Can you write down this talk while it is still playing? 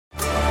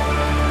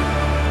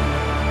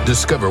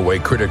Discover why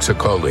critics are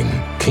calling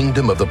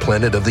Kingdom of the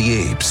Planet of the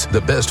Apes the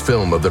best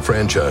film of the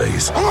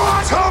franchise.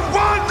 What a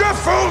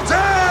wonderful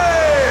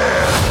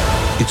day!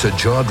 It's a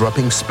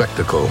jaw-dropping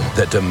spectacle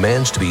that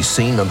demands to be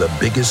seen on the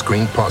biggest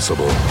screen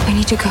possible. I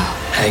need to go.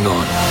 Hang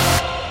on.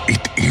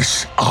 It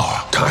is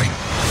our time.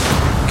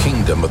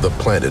 Kingdom of the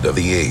Planet of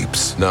the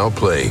Apes. Now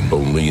playing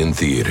only in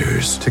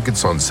theaters.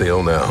 Tickets on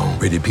sale now.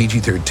 Rated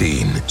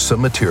PG-13.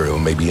 Some material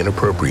may be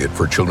inappropriate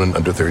for children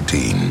under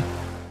 13.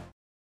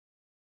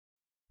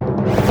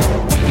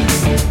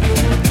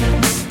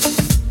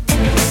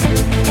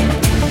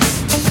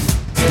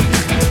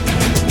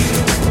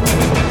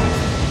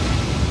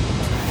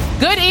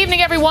 Good evening,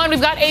 everyone. We've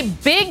got a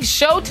big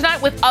show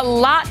tonight with a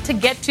lot to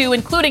get to,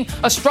 including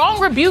a strong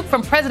rebuke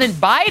from President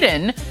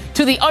Biden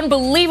to the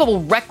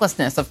unbelievable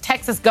recklessness of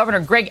Texas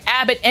Governor Greg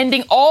Abbott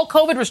ending all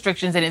COVID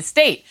restrictions in his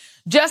state,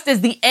 just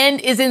as the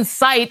end is in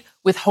sight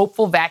with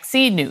hopeful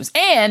vaccine news.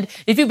 And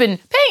if you've been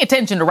paying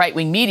attention to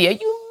right-wing media,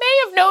 you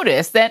may have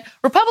noticed that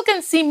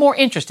Republicans seem more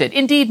interested,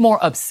 indeed more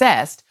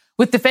obsessed,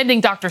 with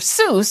defending Dr.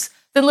 Seuss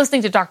than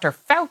listening to Dr.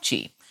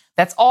 Fauci.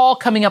 That's all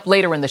coming up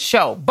later in the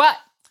show. But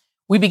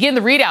we begin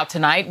the readout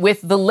tonight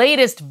with the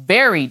latest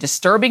very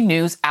disturbing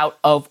news out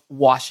of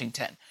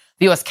Washington.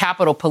 The U.S.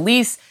 Capitol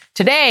Police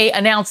today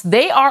announced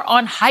they are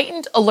on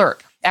heightened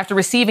alert after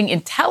receiving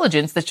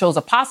intelligence that shows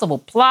a possible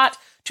plot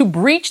to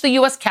breach the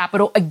U.S.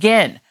 Capitol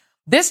again,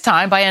 this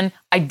time by an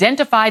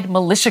identified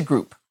militia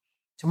group.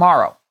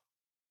 Tomorrow,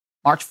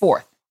 March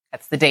 4th,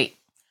 that's the date.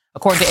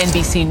 According to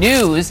NBC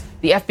News,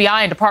 the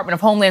FBI and Department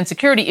of Homeland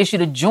Security issued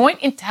a joint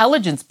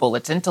intelligence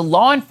bulletin to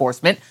law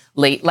enforcement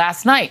late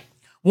last night,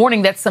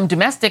 warning that some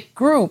domestic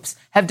groups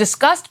have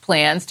discussed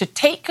plans to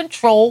take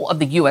control of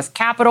the U.S.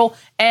 Capitol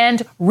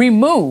and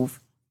remove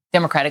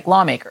Democratic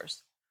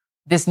lawmakers.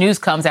 This news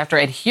comes after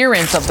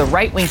adherents of the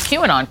right-wing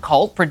QAnon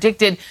cult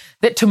predicted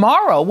that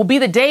tomorrow will be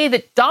the day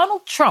that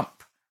Donald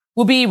Trump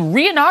will be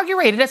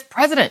reinaugurated as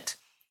president,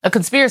 a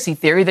conspiracy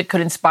theory that could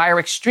inspire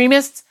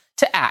extremists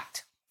to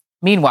act.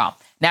 Meanwhile,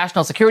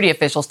 national security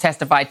officials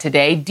testified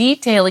today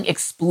detailing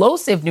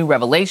explosive new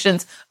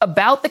revelations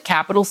about the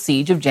Capitol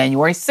siege of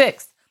January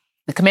 6th.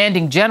 The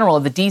commanding general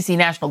of the D.C.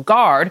 National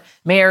Guard,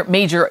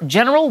 Major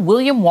General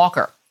William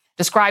Walker,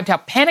 described how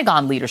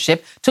Pentagon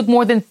leadership took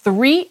more than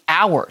 3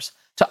 hours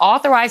to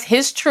authorize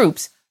his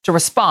troops to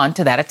respond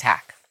to that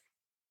attack.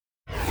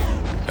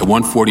 At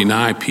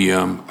 1:49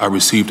 p.m., I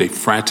received a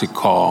frantic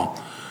call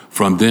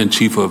from then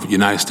Chief of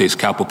United States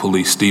Capitol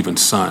Police Stephen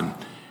Son,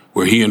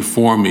 where he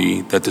informed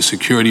me that the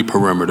security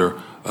perimeter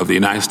of the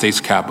United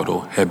States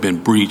Capitol had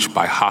been breached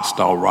by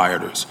hostile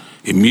rioters.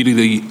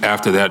 Immediately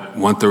after that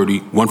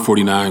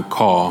 1:49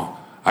 call,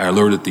 I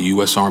alerted the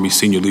U.S. Army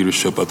senior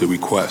leadership of the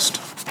request.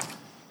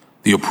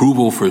 The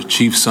approval for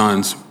Chief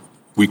Son's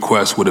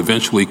request would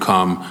eventually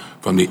come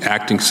from the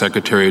acting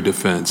Secretary of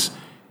Defense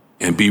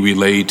and be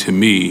relayed to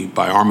me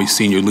by Army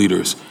senior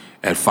leaders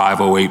at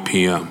 5:08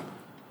 p.m.,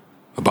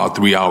 about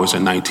 3 hours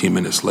and 19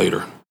 minutes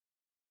later.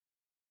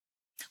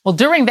 Well,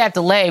 during that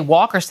delay,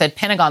 Walker said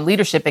Pentagon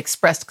leadership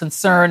expressed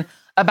concern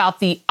about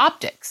the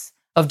optics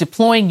of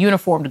deploying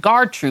uniformed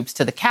guard troops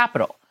to the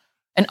Capitol.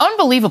 And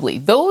unbelievably,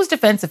 those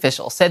defense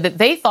officials said that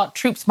they thought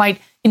troops might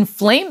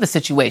inflame the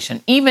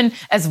situation, even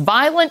as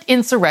violent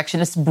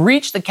insurrectionists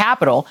breached the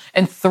Capitol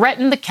and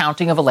threatened the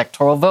counting of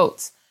electoral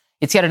votes.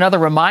 It's yet another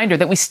reminder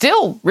that we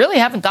still really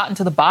haven't gotten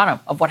to the bottom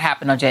of what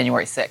happened on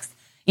January 6th,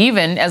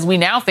 even as we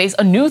now face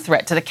a new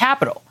threat to the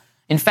Capitol.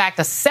 In fact,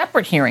 a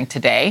separate hearing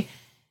today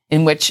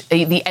in which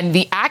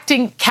the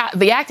acting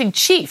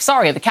chief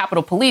of the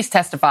Capitol Police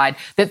testified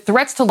that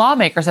threats to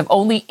lawmakers have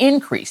only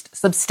increased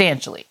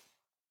substantially.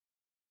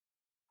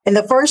 In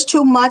the first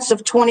 2 months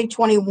of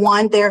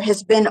 2021, there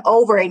has been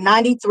over a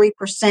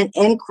 93%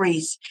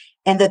 increase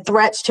in the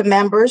threats to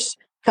members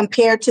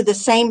compared to the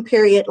same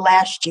period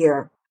last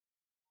year.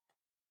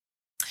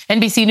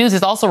 NBC News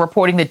is also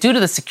reporting that due to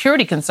the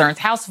security concerns,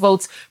 House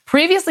votes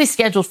previously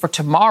scheduled for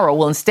tomorrow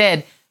will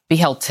instead be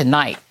held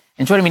tonight.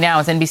 And joining me now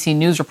is NBC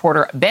News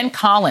reporter Ben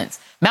Collins,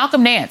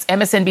 Malcolm Nance,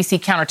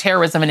 MSNBC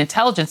counterterrorism and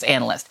intelligence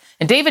analyst,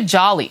 and David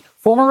Jolly,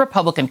 former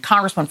Republican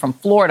congressman from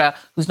Florida,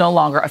 who's no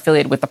longer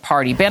affiliated with the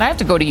party. Ben, I have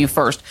to go to you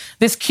first.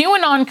 This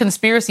QAnon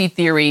conspiracy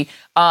theory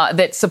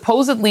that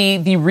supposedly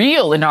the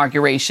real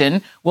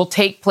inauguration will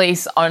take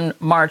place on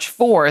March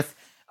 4th,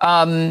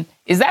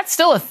 is that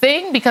still a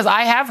thing? Because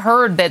I have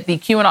heard that the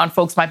QAnon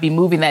folks might be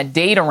moving that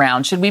date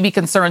around. Should we be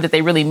concerned that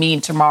they really mean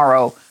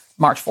tomorrow,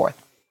 March 4th?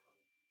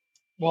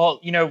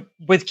 Well,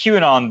 with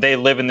QAnon, they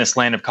live in this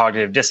land of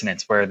cognitive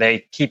dissonance where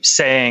they keep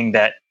saying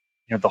that,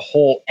 the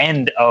whole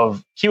end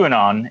of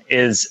QAnon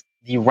is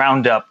the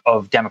roundup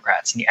of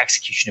Democrats and the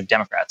execution of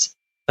Democrats.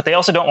 But they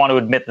also don't want to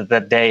admit that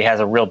that day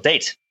has a real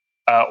date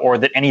or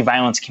that any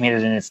violence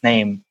committed in its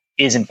name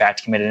is in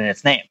fact committed in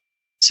its name.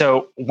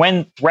 So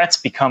when threats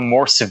become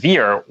more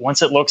severe,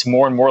 once it looks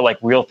more and more like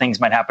real things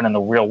might happen in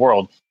the real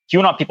world,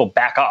 QAnon people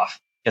back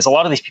off because a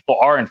lot of these people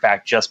are in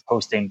fact just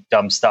posting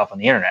dumb stuff on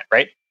the internet,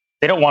 right?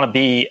 They don't want to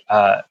be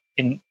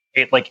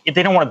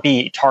they don't want to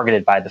be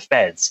targeted by the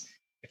feds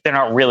if they're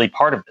not really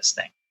part of this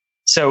thing.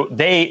 So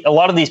a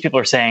lot of these people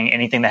are saying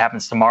anything that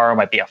happens tomorrow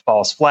might be a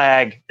false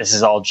flag. This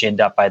is all ginned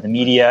up by the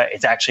media.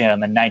 It's actually on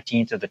the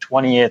 19th or the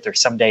 20th or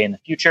someday in the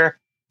future.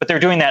 But they're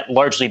doing that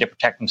largely to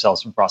protect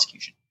themselves from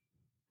prosecution.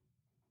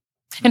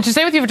 And to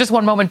stay with you for just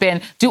one moment,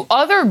 Ben, do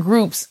other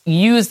groups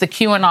use the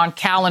QAnon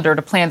calendar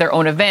to plan their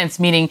own events,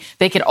 meaning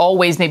they could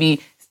always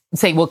maybe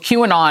say, well,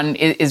 QAnon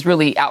is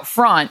really out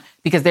front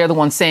because they're the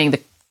ones saying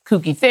the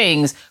kooky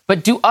things,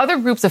 but do other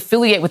groups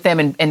affiliate with them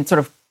and sort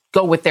of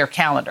go with their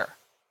calendar?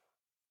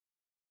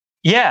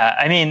 Yeah,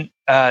 I mean,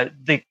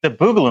 the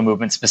Boogaloo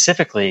movement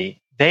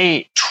specifically,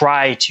 they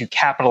try to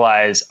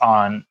capitalize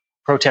on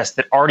protests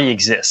that already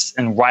exist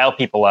and rile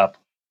people up,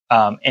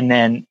 and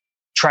then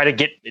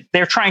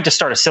they're trying to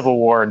start a civil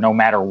war no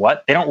matter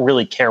what. They don't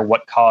really care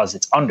what cause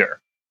it's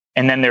under.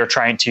 And then they're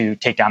trying to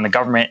take down the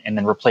government and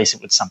then replace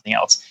it with something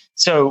else.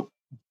 So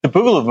the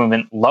Boogaloo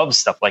movement loves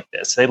stuff like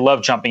this. They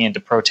love jumping into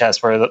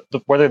protests,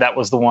 whether that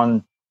was the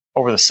one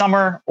over the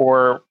summer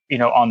or,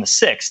 on the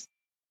 6th.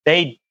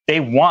 They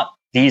want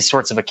these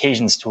sorts of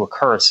occasions to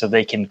occur so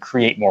they can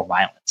create more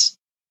violence.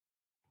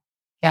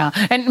 Yeah.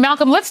 And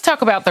Malcolm, let's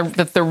talk about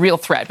the real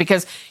threat,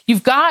 because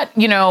you've got,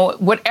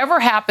 whatever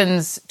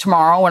happens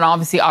tomorrow, and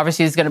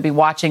obviously is going to be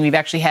watching. We've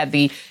actually had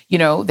the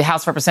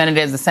House of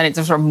Representatives, the Senate,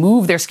 to sort of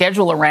move their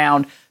schedule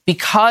around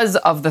because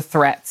of the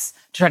threats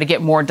to try to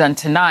get more done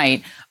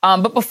tonight.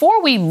 But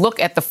before we look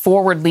at the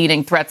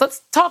forward-leading threats,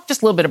 let's talk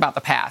just a little bit about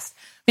the past.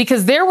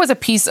 Because there was a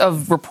piece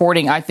of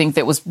reporting, I think,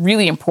 that was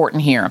really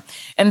important here.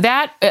 And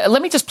that,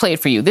 let me just play it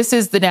for you. This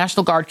is the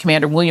National Guard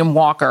Commander, William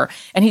Walker,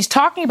 and he's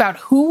talking about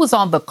who was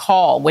on the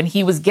call when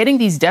he was getting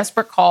these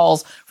desperate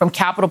calls from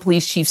Capitol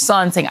Police Chief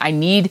Son saying, I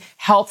need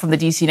help from the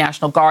D.C.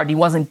 National Guard. He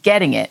wasn't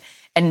getting it.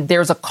 And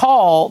there's a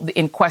call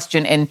in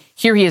question, and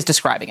here he is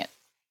describing it.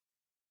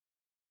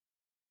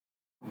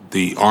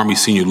 The Army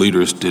senior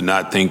leaders did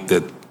not think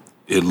that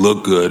it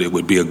looked good. It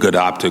would be a good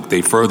optic.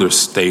 They further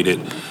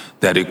stated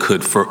that it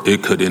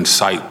could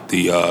incite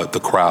the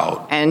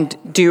crowd. And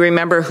do you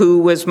remember who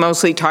was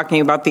mostly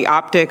talking about the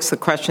optics, the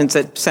questions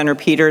that Senator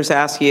Peters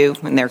asked you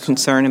and their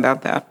concern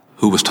about that?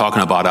 Who was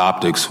talking about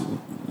optics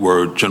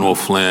were General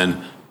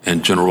Flynn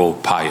and General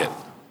Pyatt.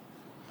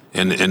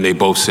 And they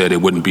both said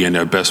it wouldn't be in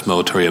their best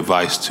military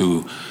advice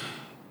to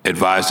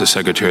advise the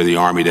Secretary of the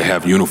Army to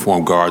have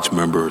uniformed Guards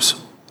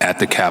members at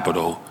the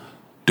Capitol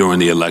during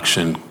the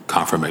election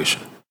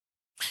confirmation.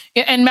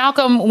 And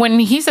Malcolm, when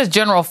he says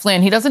General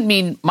Flynn, he doesn't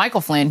mean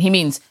Michael Flynn. He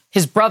means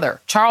his brother,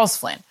 Charles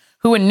Flynn,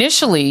 who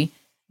initially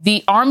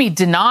the Army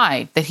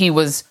denied that he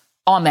was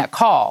on that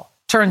call.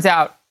 Turns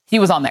out he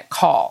was on that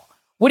call.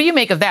 What do you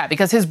make of that?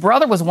 Because his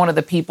brother was one of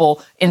the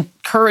people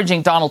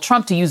encouraging Donald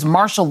Trump to use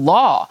martial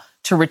law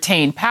to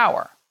retain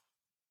power.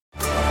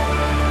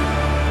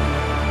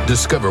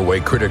 Discover why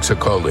critics are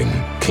calling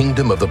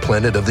Kingdom of the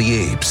Planet of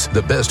the Apes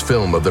the best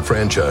film of the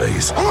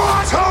franchise.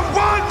 What a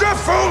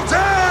wonderful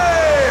day!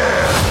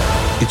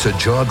 It's a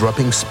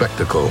jaw-dropping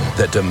spectacle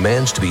that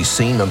demands to be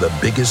seen on the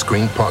biggest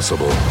screen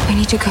possible. I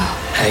need to go.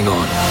 Hang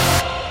on.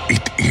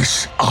 It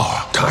is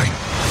our time.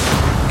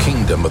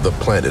 Kingdom of the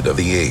Planet of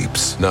the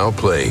Apes, now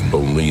playing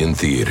only in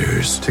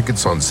theaters.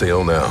 Tickets on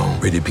sale now.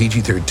 Rated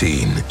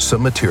PG-13.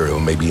 Some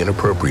material may be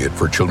inappropriate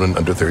for children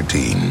under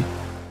 13.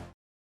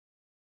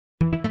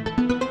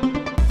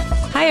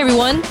 Hi,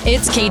 everyone.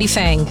 It's Katie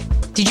Fang.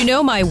 Did you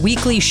know my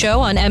weekly show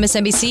on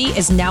MSNBC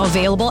is now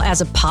available as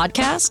a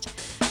podcast?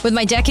 With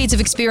my decades of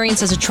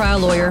experience as a trial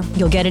lawyer,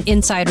 you'll get an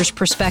insider's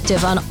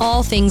perspective on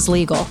all things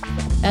legal.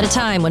 At a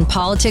time when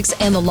politics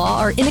and the law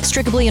are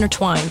inextricably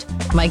intertwined,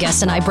 my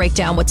guests and I break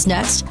down what's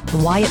next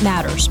and why it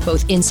matters,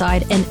 both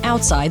inside and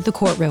outside the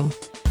courtroom.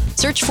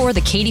 Search for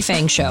The Katie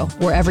Fang Show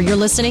wherever you're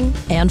listening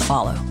and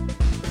follow.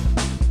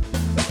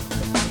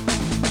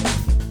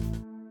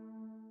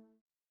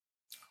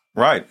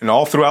 Right. And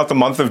all throughout the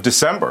month of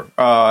December,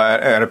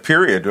 at a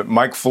period,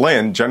 Mike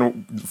Flynn,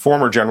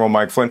 former General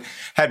Mike Flynn,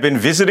 had been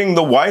visiting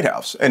the White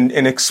House and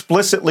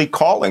explicitly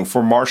calling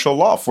for martial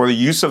law, for the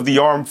use of the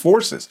armed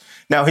forces.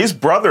 Now, his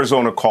brother's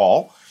on a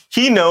call.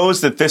 He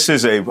knows that this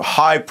is a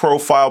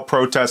high-profile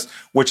protest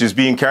which is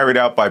being carried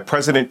out by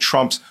President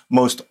Trump's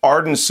most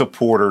ardent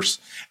supporters.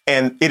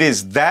 And it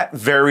is that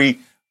very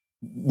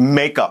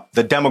makeup,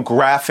 the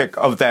demographic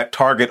of that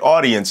target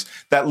audience,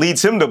 that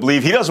leads him to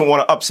believe he doesn't want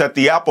to upset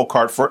the apple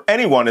cart for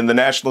anyone in the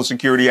national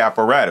security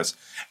apparatus.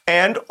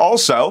 And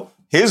also,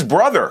 his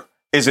brother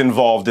is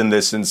involved in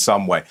this in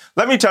some way.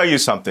 Let me tell you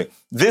something.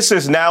 This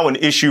is now an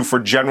issue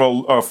for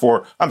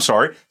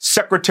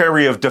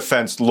Secretary of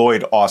Defense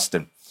Lloyd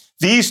Austin.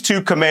 These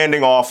two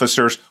commanding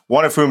officers,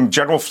 one of whom,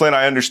 General Flynn,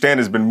 I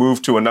understand, has been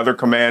moved to another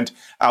command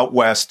out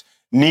west,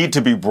 need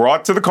to be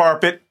brought to the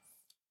carpet.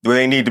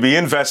 They need to be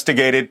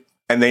investigated.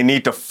 And they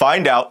need to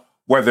find out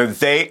whether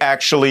they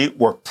actually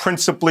were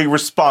principally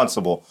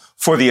responsible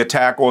for the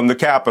attack on the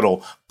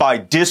Capitol by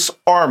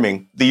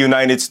disarming the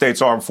United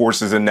States Armed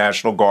Forces and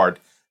National Guard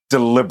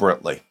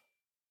deliberately.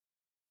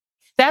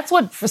 That's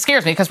what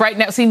scares me, because right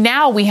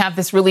now we have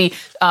this really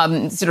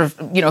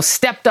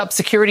stepped up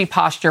security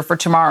posture for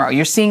tomorrow.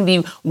 You're seeing the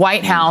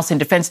White House and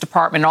Defense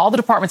Department, and all the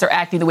departments are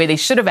acting the way they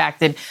should have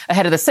acted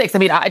ahead of the 6th. I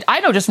mean, I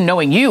know just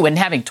knowing you and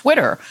having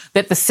Twitter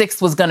that the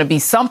 6th was going to be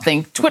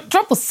something.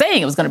 Trump was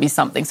saying it was going to be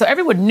something. So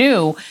everyone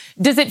knew.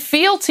 Does it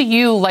feel to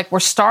you like we're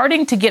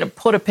starting to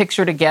put a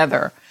picture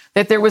together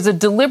that there was a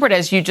deliberate,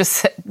 as you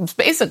just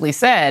basically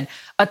said,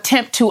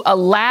 attempt to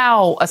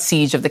allow a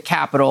siege of the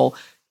Capitol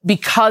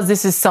because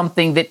this is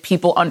something that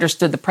people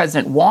understood the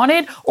president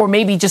wanted, or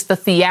maybe just the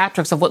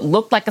theatrics of what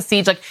looked like a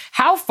siege? Like,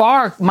 how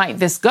far might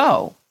this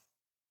go?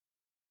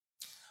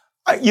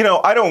 I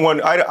don't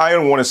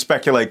want to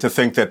speculate to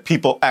think that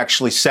people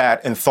actually sat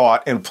and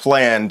thought and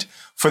planned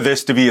for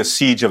this to be a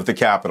siege of the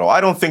Capitol.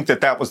 I don't think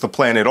that was the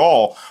plan at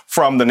all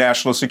from the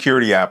national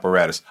security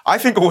apparatus. I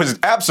think it was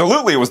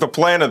the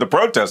plan of the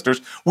protesters.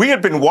 We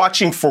had been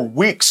watching for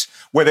weeks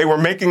where they were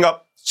making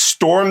up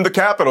storm the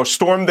Capitol,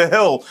 storm the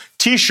Hill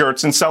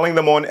T-shirts and selling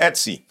them on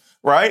Etsy,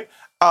 right?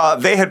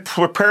 They had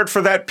prepared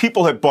for that.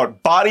 People had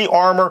bought body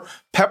armor,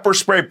 pepper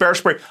spray, bear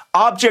spray,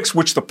 objects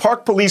which the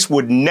Park Police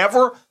would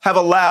never have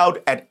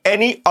allowed at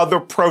any other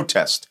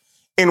protest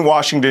in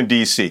Washington,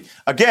 D.C.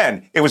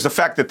 Again, it was the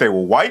fact that they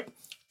were white,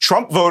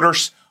 Trump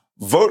voters,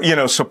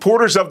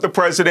 supporters of the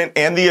president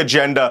and the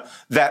agenda,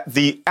 that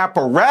the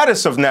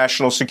apparatus of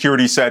national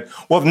security said,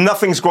 well,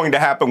 nothing's going to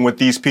happen with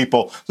these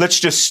people. Let's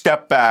just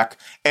step back,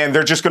 and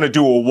they're just going to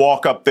do a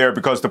walk up there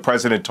because the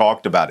president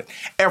talked about it.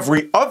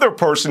 Every other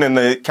person in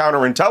the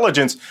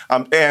counterintelligence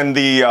and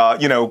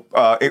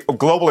the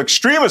global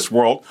extremist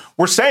world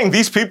were saying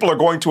these people are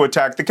going to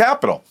attack the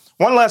Capitol.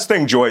 One last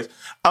thing, Joyce.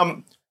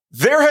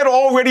 There had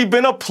already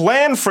been a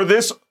plan for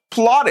this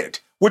plotted,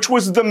 which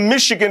was the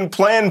Michigan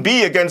Plan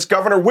B against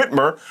Governor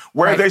Whitmer,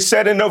 where they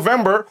said in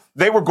November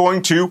they were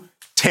going to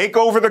take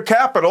over the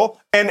Capitol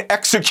and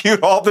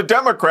execute all the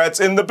Democrats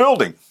in the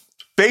building.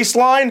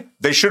 Baseline,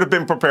 they should have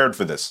been prepared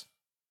for this.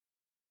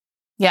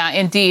 Yeah,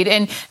 indeed.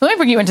 And let me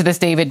bring you into this,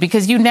 David,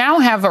 because you now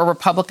have a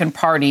Republican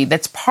Party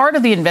that's part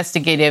of the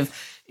investigative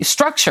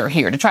structure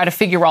here to try to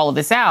figure all of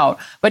this out.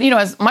 But,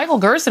 as Michael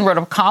Gerson wrote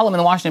a column in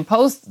the Washington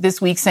Post this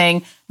week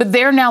saying that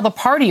they're now the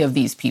party of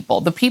these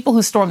people. The people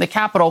who stormed the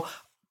Capitol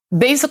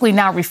basically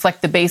now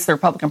reflect the base of the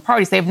Republican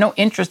Party. So they have no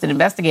interest in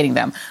investigating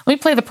them. Let me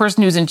play the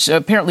person who's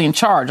apparently in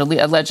charge,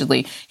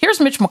 allegedly.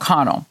 Here's Mitch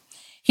McConnell.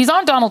 He's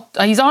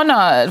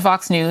on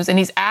Fox News, and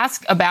he's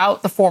asked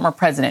about the former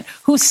president,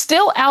 who's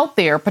still out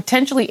there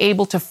potentially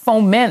able to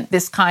foment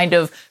this kind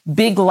of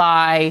big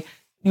lie,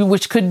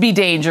 which could be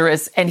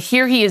dangerous. And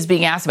here he is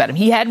being asked about him.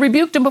 He had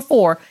rebuked him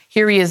before.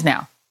 Here he is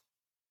now.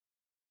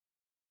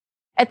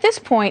 At this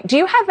point, do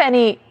you have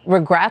any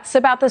regrets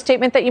about the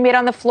statement that you made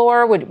on the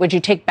floor? Would you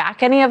take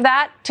back any of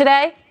that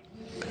today?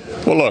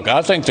 Well, look,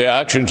 I think the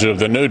actions of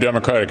the new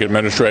Democratic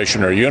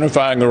administration are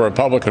unifying the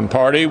Republican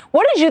Party.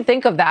 What did you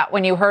think of that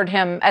when you heard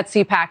him at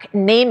CPAC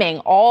naming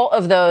all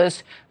of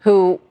those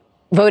who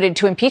voted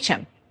to impeach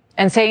him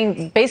and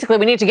saying, basically,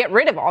 we need to get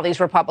rid of all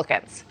these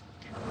Republicans?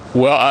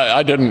 Well,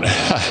 I didn't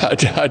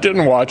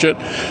watch it,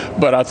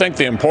 but I think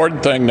the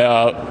important thing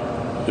now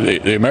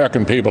the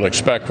American people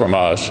expect from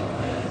us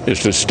is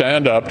to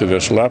stand up to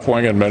this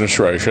left-wing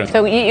administration.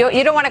 So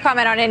you don't want to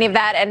comment on any of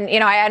that. And,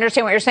 I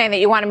understand what you're saying, that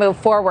you want to move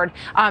forward.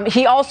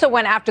 He also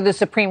went after the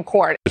Supreme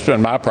Court. It's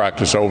been my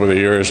practice over the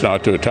years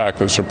not to attack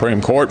the Supreme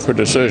Court for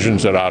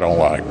decisions that I don't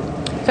like.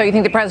 So you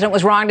think the president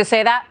was wrong to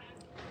say that?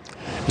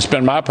 It's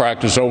been my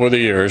practice over the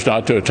years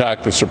not to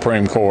attack the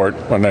Supreme Court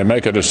when they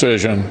make a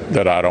decision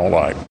that I don't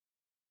like.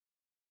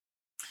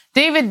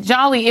 David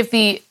Jolly, if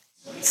the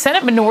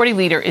Senate Minority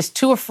Leader is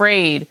too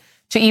afraid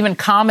to even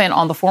comment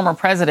on the former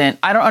president,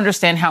 I don't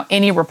understand how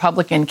any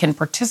Republican can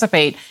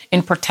participate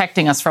in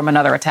protecting us from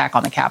another attack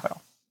on the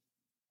Capitol.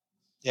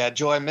 Yeah,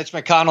 Joy, Mitch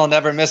McConnell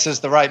never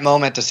misses the right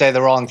moment to say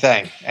the wrong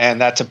thing.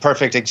 And that's a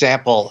perfect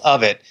example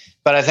of it.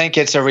 But I think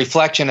it's a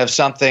reflection of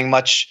something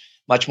much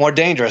more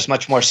dangerous,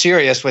 much more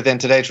serious within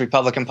today's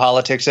Republican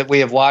politics that we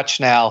have watched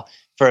now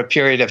for a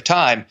period of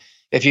time.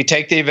 If you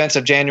take the events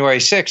of January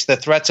 6th, the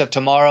threats of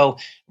tomorrow,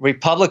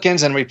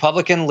 Republicans and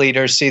Republican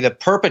leaders see the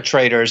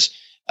perpetrators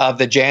of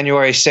the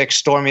January 6th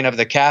storming of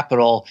the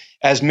Capitol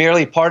as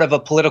merely part of a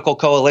political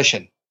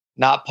coalition,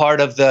 not part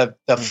of the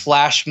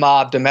flash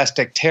mob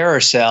domestic terror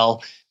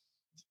cell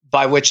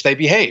by which they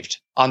behaved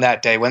on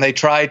that day when they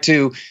tried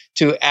to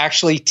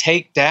actually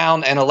take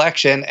down an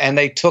election and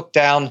they took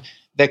down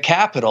the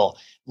Capitol.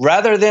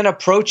 Rather than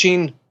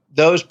approaching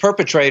those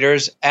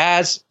perpetrators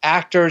as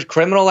actors,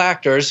 criminal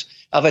actors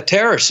of a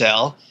terror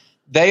cell,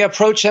 they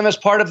approach them as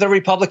part of the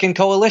Republican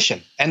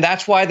coalition. And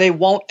that's why they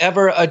won't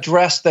ever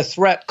address the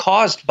threat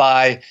caused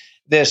by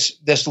this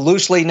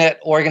loosely knit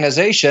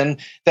organization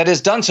that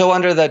has done so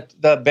under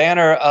the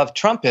banner of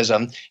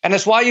Trumpism. And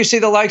it's why you see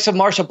the likes of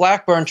Marsha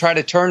Blackburn try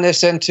to turn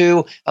this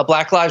into a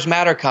Black Lives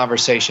Matter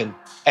conversation.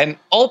 And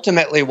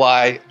ultimately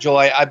why,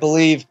 Joy, I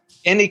believe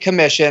any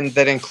commission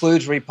that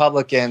includes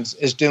Republicans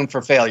is doomed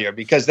for failure,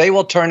 because they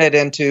will turn it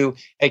into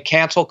a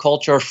cancel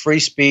culture, free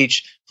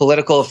speech,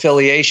 political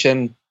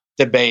affiliation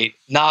debate,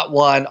 not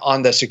one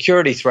on the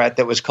security threat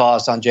that was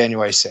caused on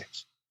January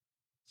 6th.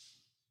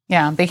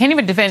 Yeah, they can't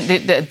even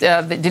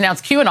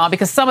denounce QAnon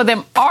because some of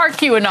them are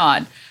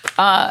QAnon.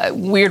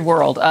 Weird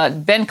world.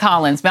 Ben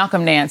Collins,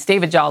 Malcolm Nance,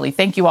 David Jolly,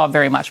 thank you all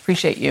very much.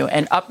 Appreciate you.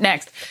 And up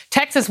next,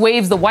 Texas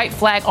waves the white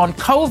flag on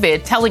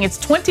COVID, telling its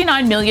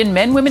 29 million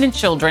men, women, and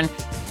children,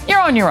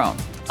 you're on your own.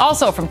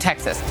 Also from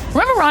Texas,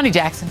 remember Ronnie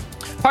Jackson,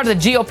 part of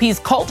the GOP's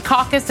cult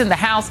caucus in the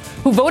House,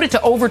 who voted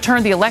to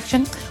overturn the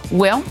election?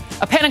 Well,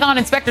 a Pentagon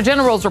Inspector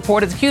General's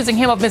report is accusing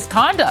him of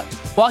misconduct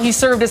while he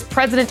served as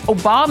President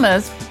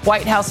Obama's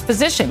White House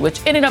physician,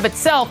 which in and of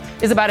itself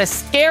is about as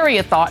scary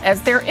a thought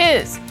as there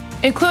is,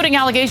 including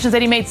allegations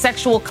that he made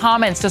sexual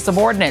comments to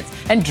subordinates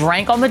and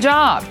drank on the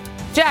job.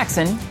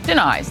 Jackson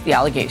denies the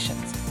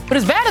allegations. But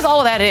as bad as all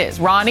of that is,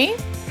 Ronnie,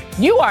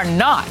 you are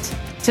not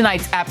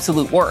tonight's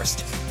absolute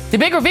worst. The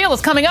big reveal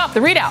is coming up.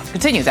 The readout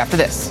continues after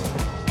this.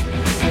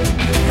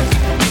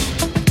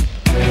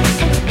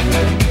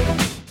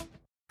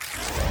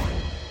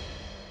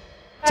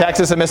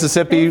 Texas and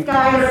Mississippi.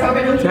 Texas,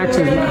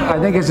 I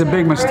think it's a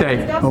big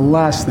mistake. The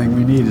last thing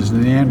we need is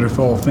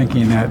Neanderthal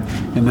thinking that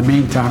in the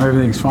meantime,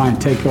 everything's fine.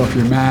 Take off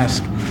your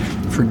mask.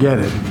 Forget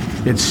it.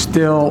 It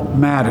still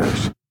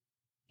matters.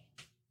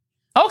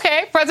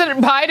 Okay,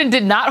 President Biden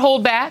did not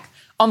hold back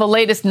on the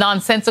latest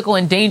nonsensical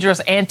and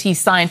dangerous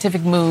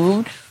anti-scientific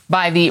move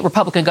by the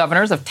Republican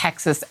governors of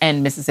Texas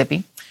and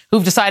Mississippi,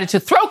 who've decided to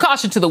throw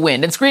caution to the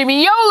wind and scream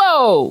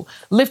YOLO,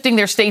 lifting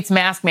their state's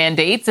mask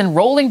mandates and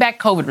rolling back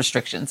COVID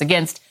restrictions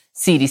against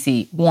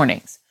CDC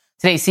warnings.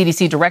 Today's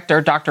CDC director,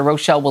 Dr.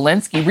 Rochelle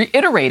Walensky,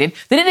 reiterated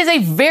that it is a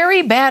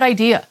very bad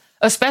idea,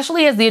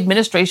 especially as the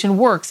administration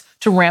works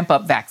to ramp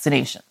up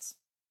vaccinations.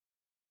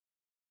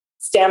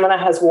 Stamina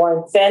has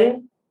worn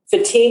thin.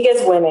 Fatigue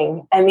is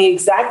winning, and the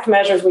exact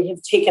measures we have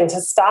taken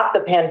to stop the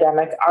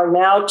pandemic are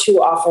now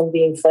too often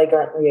being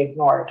flagrantly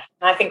ignored.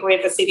 I think we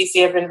at the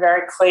CDC have been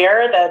very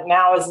clear that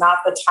now is not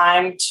the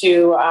time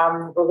to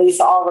release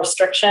all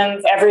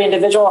restrictions. Every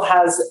individual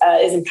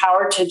is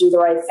empowered to do the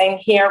right thing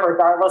here,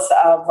 regardless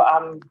of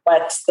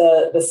what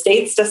the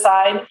states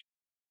decide.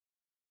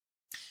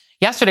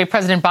 Yesterday,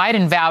 President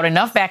Biden vowed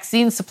enough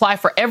vaccine supply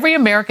for every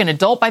American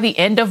adult by the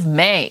end of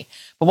May.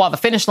 But while the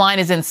finish line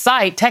is in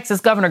sight,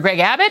 Texas Governor Greg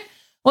Abbott,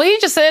 well, he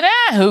just said,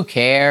 who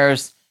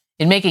cares?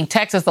 In making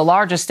Texas the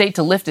largest state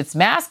to lift its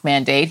mask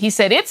mandate, he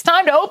said it's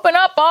time to open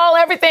up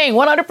everything,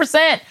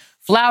 100%,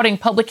 flouting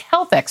public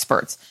health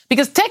experts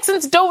because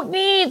Texans don't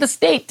need the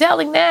state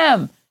telling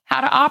them how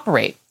to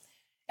operate.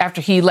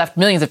 After he left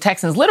millions of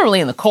Texans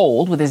literally in the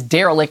cold with his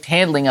derelict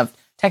handling of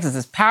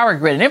Texas's power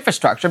grid and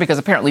infrastructure, because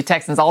apparently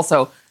Texans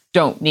also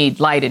don't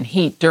need light and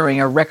heat during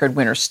a record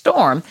winter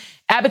storm,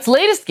 Abbott's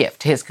latest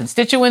gift to his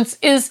constituents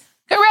is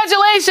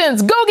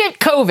congratulations, go get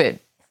COVID.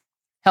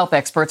 Health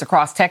experts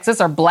across Texas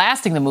are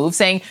blasting the move,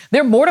 saying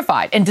they're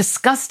mortified and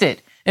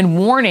disgusted and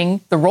warning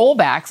the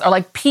rollbacks are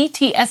like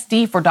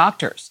PTSD for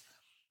doctors.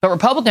 But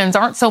Republicans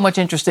aren't so much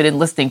interested in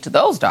listening to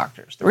those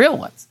doctors, the real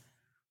ones.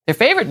 Their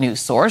favorite news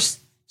source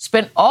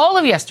spent all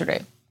of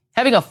yesterday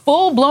having a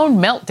full-blown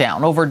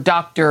meltdown over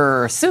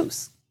Dr.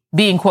 Seuss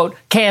being, quote,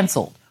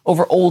 canceled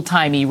over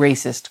old-timey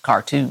racist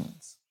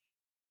cartoons.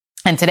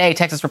 And today,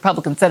 Texas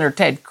Republican Senator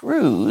Ted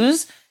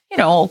Cruz,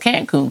 old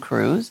Cancun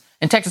Cruz,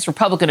 and Texas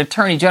Republican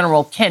Attorney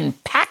General Ken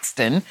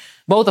Paxton,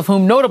 both of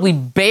whom notably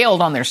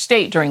bailed on their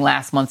state during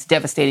last month's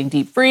devastating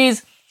deep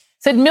freeze,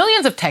 said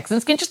millions of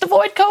Texans can just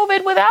avoid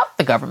COVID without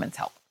the government's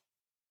help.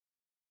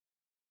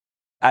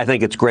 I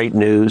think it's great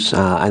news.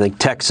 I think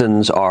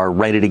Texans are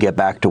ready to get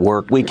back to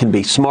work. We can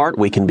be smart.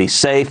 We can be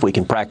safe. We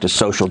can practice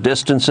social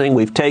distancing.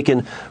 We've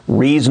taken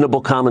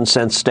reasonable common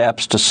sense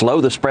steps to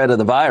slow the spread of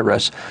the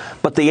virus.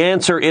 But the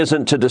answer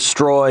isn't to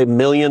destroy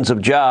millions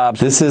of jobs.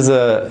 This is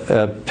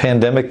a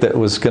pandemic that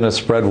was going to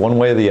spread one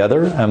way or the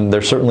other.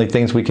 There's certainly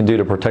things we can do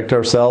to protect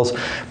ourselves,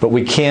 but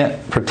we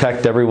can't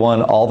protect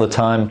everyone all the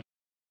time.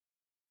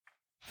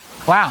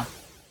 Wow.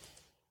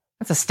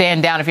 That's a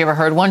stand down if you ever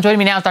heard one. Joining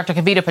me now is Dr.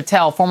 Kavita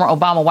Patel, former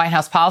Obama White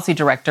House policy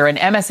director and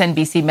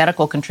MSNBC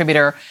medical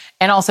contributor,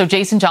 and also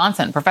Jason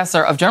Johnson,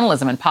 professor of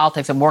journalism and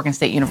politics at Morgan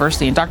State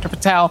University. And Dr.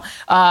 Patel,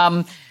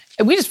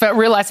 we just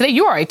realized today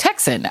you are a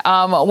Texan.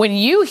 When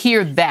you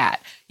hear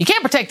that, you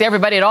can't protect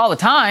everybody at all the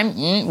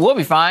time. We'll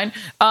be fine.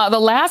 The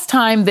last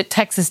time that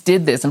Texas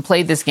did this and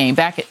played this game,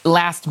 back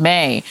last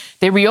May,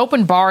 they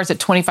reopened bars at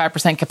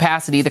 25%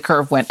 capacity. The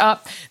curve went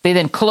up. They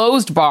then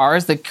closed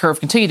bars. The curve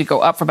continued to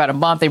go up for about a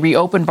month. They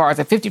reopened bars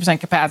at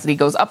 50% capacity,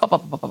 goes up, up,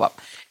 up, up, up, up.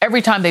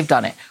 Every time they've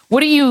done it. What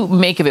do you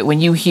make of it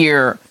when you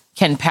hear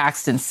Ken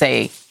Paxton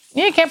say,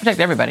 you can't protect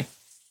everybody?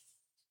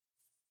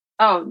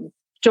 Oh,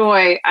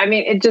 Joy. I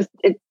mean, it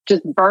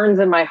just burns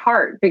in my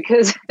heart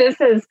because this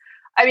is,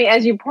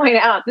 as you point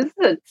out, this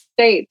is a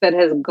state that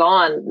has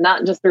gone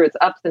not just through its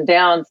ups and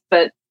downs,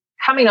 but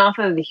coming off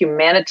of the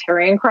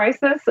humanitarian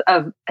crisis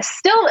of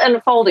still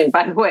unfolding,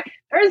 by the way.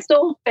 There are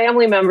still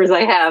family members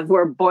I have who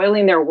are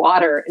boiling their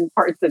water in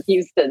parts of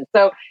Houston.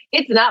 So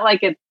it's not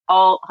like it's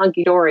all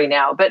hunky-dory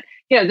now. But,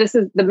 this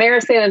is the mayor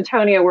of San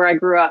Antonio, where I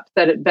grew up,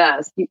 said it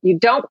best. You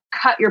don't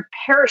cut your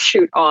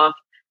parachute off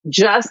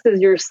just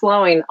as you're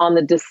slowing on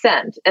the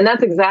descent. And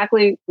that's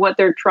exactly what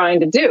they're trying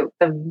to do.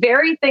 The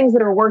very things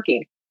that are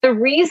working, the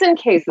reason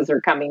cases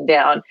are coming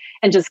down,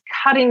 and just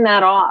cutting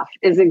that off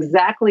is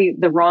exactly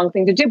the wrong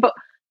thing to do. But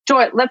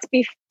Joy, let's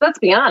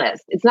be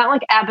honest. It's not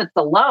like Abbott's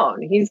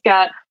alone. He's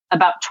got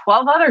about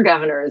 12 other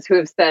governors who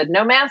have said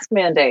no mask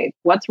mandate.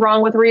 What's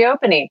wrong with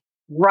reopening?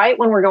 Right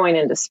when we're going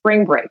into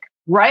spring break,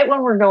 right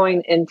when we're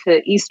going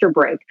into Easter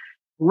break,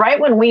 right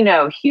when we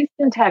know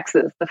Houston,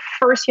 Texas, the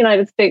first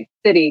United States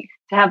city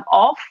to have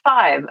all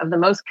 5 of the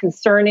most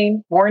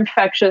concerning, more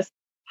infectious,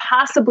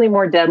 possibly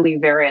more deadly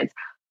variants.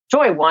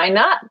 Joy, why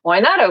not? Why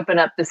not open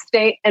up the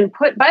state and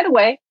put, by the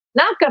way,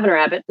 not Governor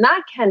Abbott,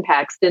 not Ken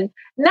Paxton,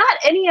 not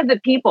any of the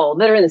people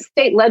that are in the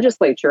state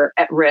legislature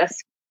at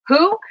risk.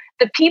 Who?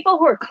 The people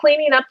who are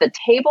cleaning up the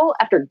table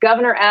after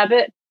Governor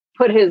Abbott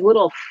put his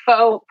little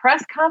faux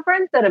press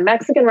conference at a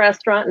Mexican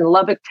restaurant in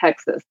Lubbock,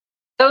 Texas.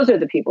 Those are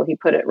the people he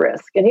put at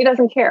risk, and he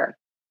doesn't care.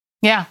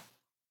 Yeah.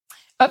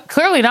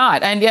 Clearly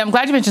not. And I'm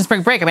glad you mentioned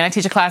spring break. I mean, I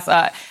teach a class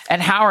at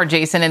Howard,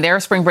 Jason, and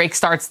their spring break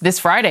starts this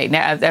Friday.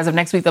 Now, as of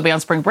next week, they'll be on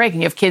spring break.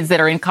 And you have kids that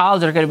are in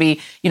college that are going to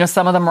be,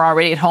 some of them are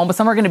already at home, but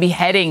some are going to be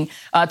heading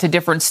to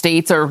different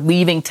states or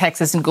leaving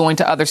Texas and going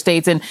to other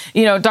states. And,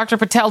 Dr.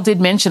 Patel did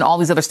mention all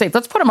these other states.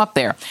 Let's put them up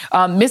there.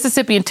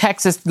 Mississippi and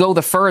Texas go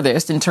the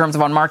furthest in terms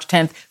of on March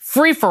 10th.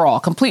 Free-for-all,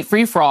 complete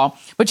free-for-all.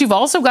 But you've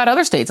also got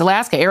other states,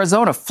 Alaska,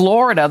 Arizona,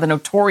 Florida, the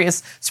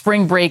notorious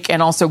spring break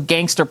and also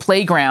gangster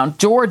playground,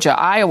 Georgia,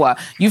 Iowa.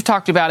 You've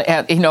talked about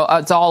it,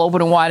 it's all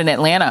open and wide in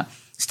Atlanta.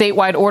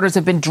 Statewide orders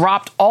have been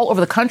dropped all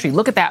over the country.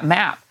 Look at that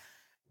map.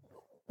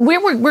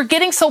 We're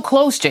getting so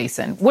close,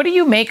 Jason. What do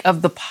you make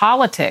of the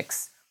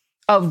politics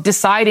of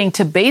deciding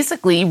to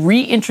basically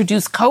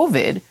reintroduce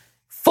COVID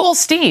full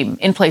steam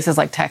in places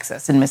like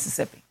Texas and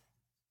Mississippi?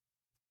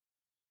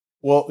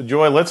 Well,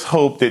 Joy, let's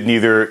hope that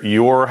neither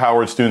your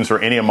Howard students or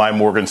any of my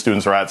Morgan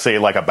students are at, say,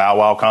 like a Bow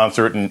Wow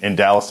concert in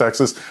Dallas,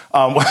 Texas.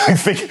 I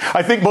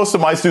think most of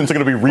my students are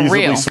going to be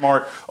reasonably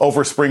smart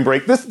over spring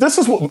break. This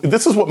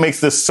is what makes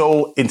this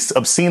so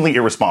obscenely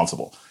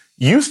irresponsible.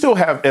 You still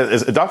have,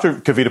 as Dr.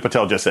 Kavita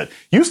Patel just said,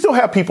 you still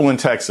have people in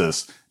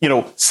Texas,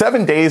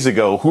 7 days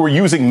ago who are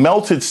using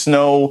melted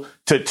snow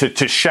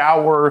to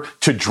shower,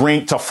 to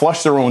drink, to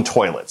flush their own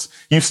toilets.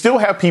 You still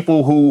have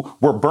people who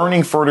were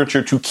burning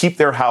furniture to keep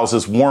their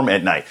houses warm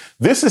at night.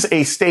 This is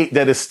a state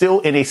that is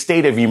still in a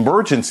state of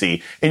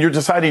emergency, and you're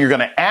deciding you're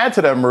going to add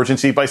to that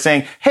emergency by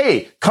saying,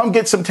 hey, come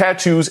get some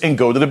tattoos and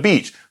go to the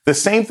beach. The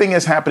same thing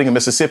is happening in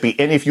Mississippi.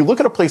 And if you look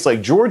at a place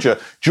like Georgia,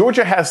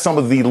 Georgia has some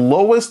of the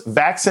lowest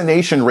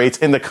vaccination rates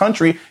in the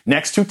country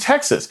next to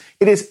Texas.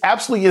 It is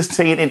absolutely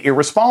insane and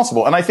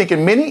irresponsible. And I think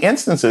in many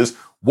instances,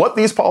 what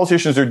these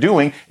politicians are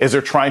doing is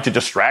they're trying to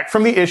distract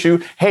from the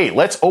issue. Hey,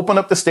 let's open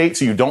up the state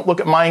so you don't look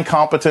at my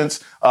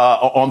incompetence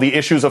on the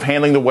issues of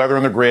handling the weather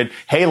and the grid.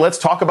 Hey, let's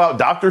talk about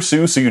Dr.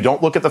 Seuss so you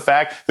don't look at the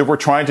fact that we're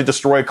trying to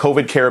destroy a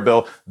COVID care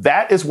bill.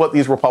 That is what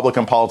these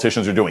Republican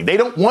politicians are doing. They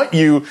don't want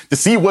you to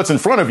see what's in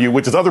front of you,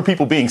 which is other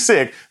people being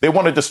sick. They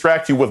want to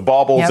distract you with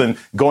baubles and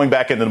going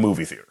back into the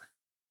movie theater.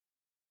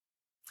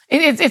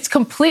 It's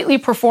completely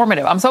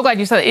performative. I'm so glad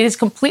you said it. It is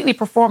completely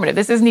performative.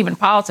 This isn't even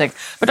politics.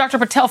 But Dr.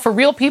 Patel, for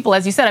real people,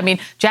 as you said,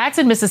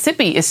 Jackson,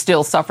 Mississippi is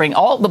still suffering.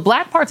 All the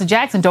black parts of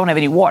Jackson don't have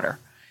any water,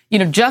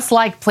 just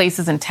like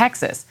places in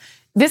Texas.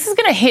 This is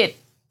going to hit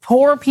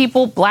poor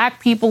people, black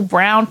people,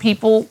 brown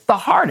people the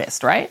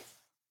hardest, right?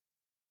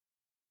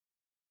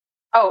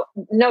 Oh,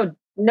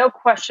 no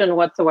question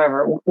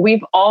whatsoever.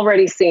 We've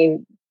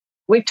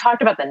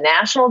talked about the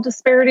national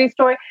disparities,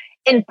 Joy.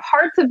 In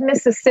parts of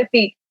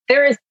Mississippi,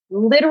 there is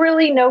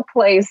literally no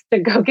place to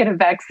go get a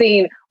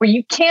vaccine where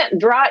you can't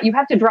drive. You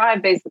have to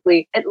drive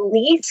basically at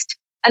least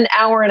an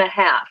hour and a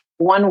half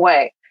one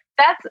way.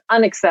 That's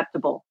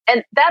unacceptable.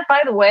 And that,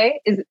 by the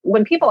way, is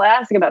when people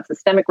ask about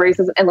systemic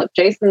racism. And look,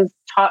 Jason's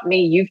taught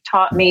me, you've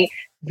taught me,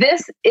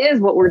 this is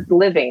what we're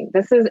living.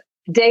 This is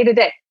day to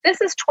day.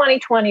 This is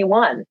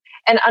 2021.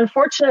 And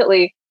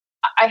unfortunately,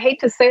 I hate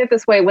to say it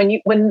this way,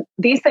 when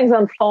these things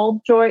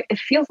unfold, Joy, it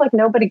feels like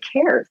nobody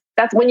cares.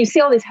 That's when you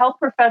see all these health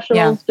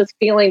professionals just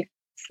feeling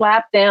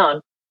slapped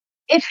down.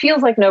 It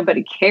feels like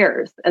nobody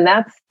cares. And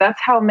that's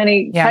how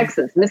many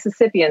Texans,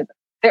 Mississippians,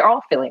 they're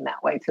all feeling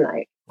that way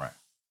tonight. Right.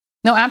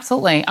 No,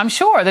 absolutely. I'm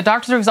sure the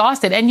doctors are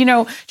exhausted.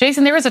 And,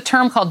 Jason, there is a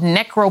term called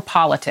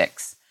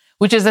necropolitics,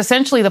 which is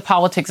essentially the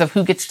politics of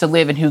who gets to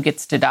live and who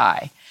gets to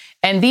die.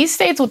 And these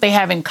states, what they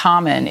have in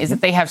common is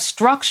that they have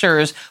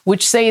structures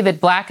which say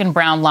that black and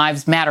brown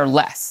lives matter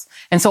less.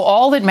 And so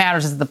all that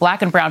matters is that the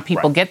black and brown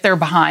people get their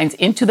behinds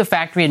into the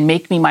factory and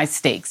make me my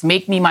steaks,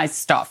 make me my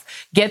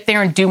stuff, get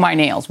there and do my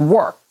nails,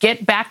 work,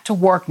 get back to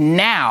work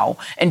now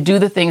and do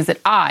the things that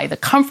I, the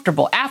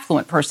comfortable,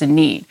 affluent person,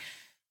 need.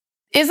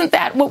 Isn't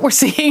that what we're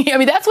seeing?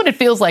 That's what it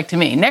feels like to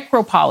me.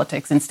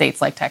 Necropolitics in states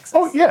like Texas.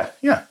 Oh, yeah.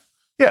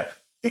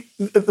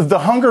 The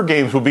Hunger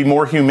Games would be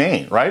more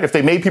humane, right? If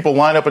they made people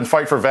line up and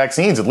fight for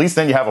vaccines, at least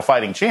then you have a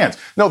fighting chance.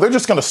 No, they're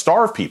just going to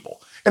starve people.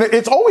 And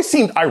it's always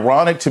seemed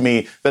ironic to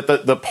me that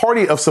the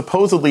party of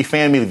supposedly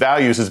family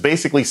values is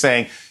basically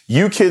saying,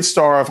 you kids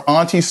starve,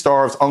 auntie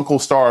starves, uncle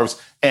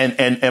starves,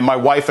 and my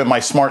wife and my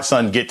smart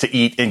son get to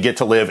eat and get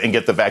to live and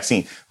get the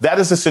vaccine. That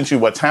is essentially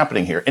what's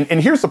happening here.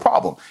 And here's the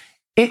problem.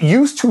 It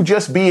used to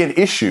just be an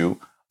issue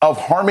of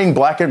harming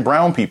black and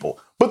brown people.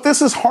 But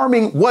this is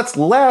harming what's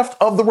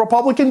left of the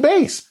Republican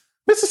base.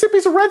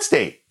 Mississippi's a red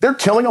state. They're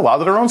killing a lot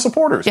of their own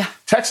supporters. Yeah.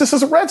 Texas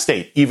is a red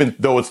state. Even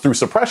though it's through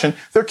suppression,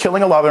 they're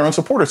killing a lot of their own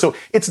supporters. So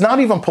it's not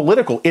even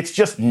political. It's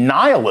just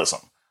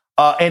nihilism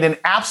and an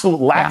absolute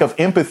lack of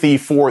empathy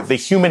for the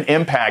human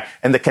impact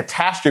and the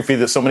catastrophe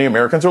that so many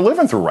Americans are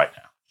living through right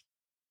now.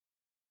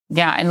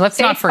 Yeah, and let's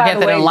not forget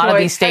that in a lot of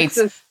these states,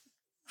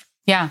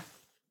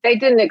 they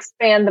didn't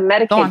expand the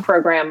Medicaid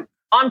program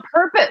on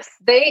purpose.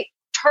 They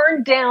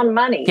turned down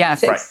money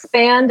to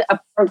expand a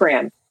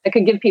program that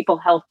could give people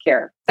health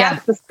care.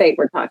 That's the state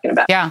we're talking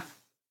about. Yeah.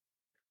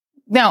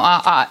 No,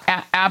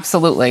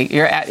 absolutely.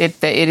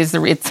 There's a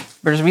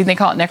reason they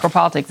call it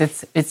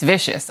necropolitics. It's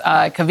vicious.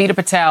 Kavita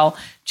Patel,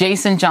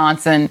 Jason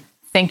Johnson,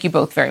 thank you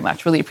both very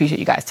much. Really appreciate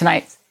you guys.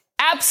 Tonight's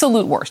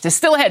absolute worst is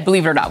still ahead,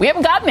 believe it or not. We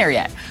haven't gotten there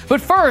yet.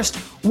 But first,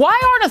 why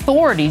aren't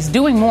authorities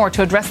doing more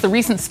to address the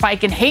recent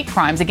spike in hate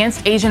crimes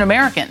against Asian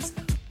Americans?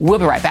 We'll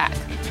be right back.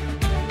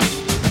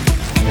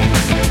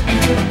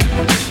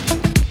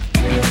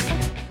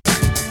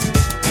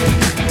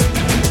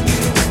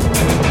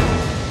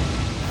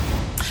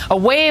 A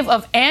wave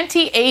of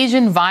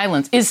anti-Asian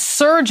violence is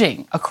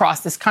surging across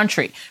this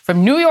country,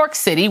 from New York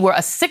City, where a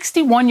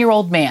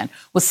 61-year-old man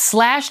was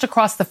slashed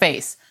across the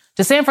face,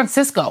 to San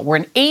Francisco, where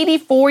an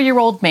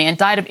 84-year-old man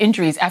died of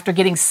injuries after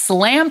getting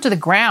slammed to the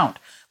ground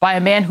by a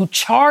man who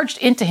charged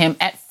into him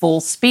at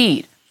full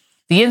speed.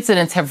 The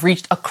incidents have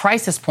reached a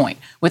crisis point,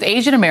 with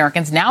Asian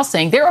Americans now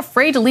saying they're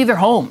afraid to leave their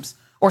homes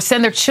or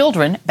send their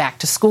children back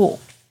to school.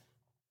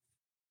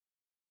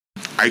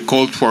 I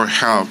called for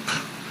help,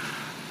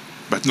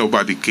 but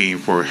nobody came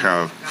for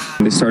help.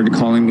 They started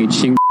calling me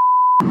Ching,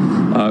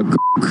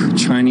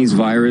 Chinese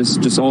virus,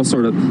 just all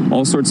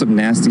sorts of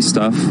nasty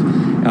stuff.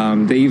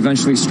 They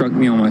eventually struck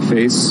me on my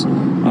face.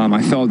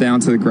 I fell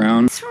down to the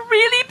ground. It's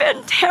really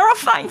been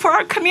terrifying for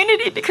our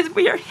community because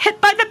we are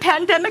hit by the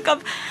pandemic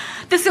of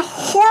this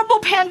horrible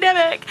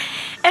pandemic,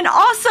 and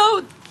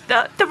also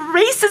the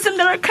racism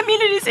that our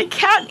community is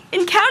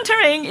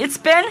encountering. It's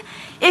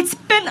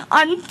been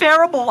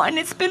unbearable, and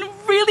it's been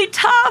really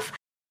tough.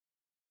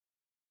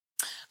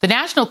 The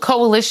National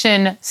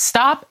Coalition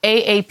Stop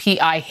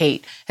AAPI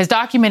Hate has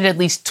documented at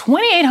least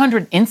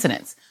 2,800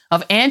 incidents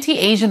of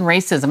anti-Asian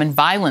racism and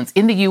violence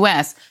in the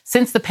U.S.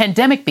 since the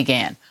pandemic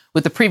began,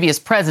 with the previous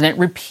president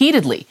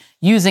repeatedly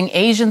using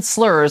Asian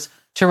slurs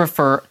to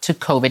refer to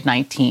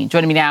COVID-19.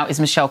 Joining me now is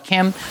Michelle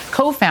Kim,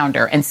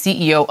 co-founder and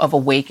CEO of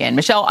Awaken.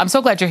 Michelle, I'm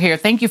so glad you're here.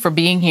 Thank you for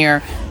being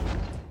here.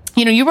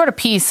 You know, you wrote a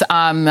piece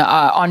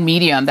on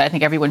Medium that I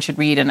think everyone should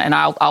read, and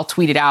I'll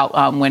tweet it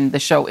out when the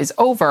show is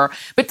over.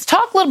 But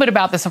talk a little bit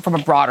about this from a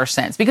broader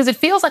sense, because it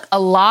feels like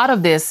a lot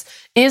of this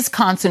is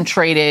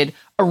concentrated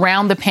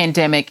around the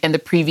pandemic and the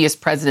previous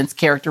president's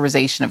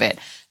characterization of it.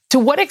 To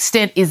what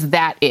extent is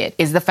that it?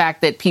 Is the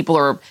fact that people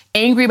are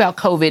angry about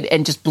COVID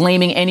and just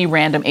blaming any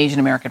random Asian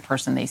American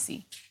person they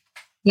see?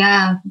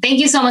 Yeah, thank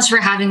you so much for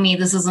having me.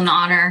 This is an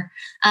honor.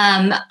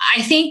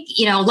 I think,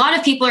 a lot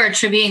of people are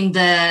attributing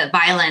the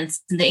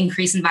violence, the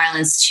increase in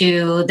violence,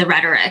 to the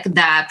rhetoric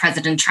that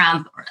President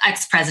Trump, or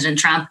ex-President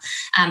Trump,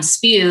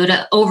 spewed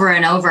over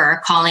and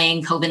over,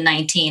 calling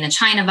COVID-19 a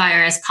China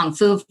virus, Kung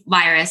Fu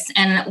virus.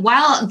 And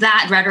while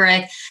that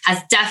rhetoric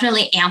has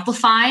definitely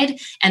amplified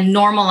and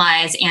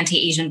normalized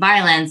anti-Asian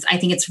violence, I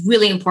think it's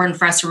really important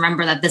for us to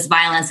remember that this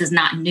violence is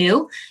not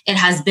new. It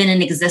has been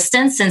in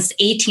existence since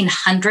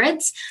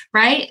 1800s,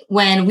 right?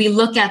 When we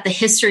look at the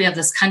history of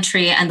this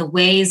country and the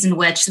ways in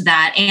which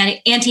that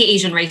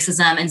anti-Asian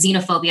racism and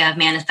xenophobia have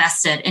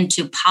manifested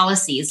into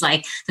policies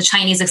like the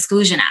Chinese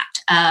Exclusion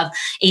Act of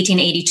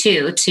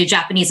 1882 to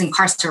Japanese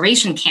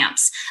incarceration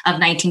camps of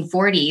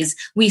 1940s,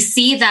 we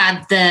see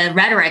that the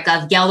rhetoric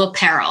of yellow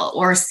peril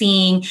or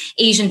seeing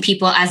Asian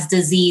people as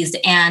diseased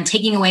and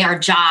taking away our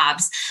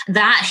jobs,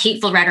 that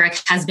hateful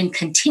rhetoric has been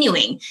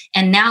continuing.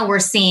 And now we're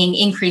seeing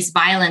increased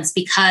violence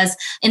because,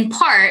 in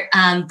part,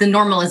 the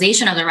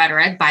normalization of the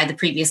rhetoric by the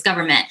previous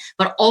government,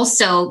 but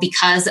also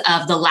because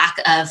of the lack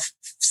of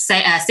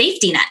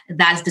safety net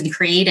that's been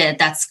created,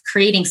 that's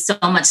creating so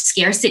much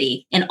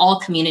scarcity in all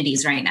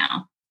communities right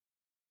now.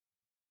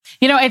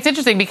 It's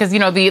interesting because,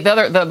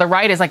 the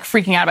right is like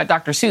freaking out about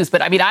Dr. Seuss.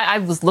 But I mean, I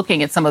was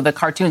looking at some of the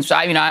cartoons.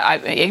 I'm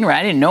ignorant.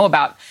 I didn't know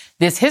about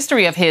this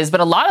history of his, but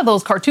a lot of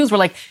those cartoons were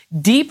like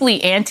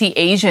deeply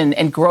anti-Asian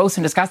and gross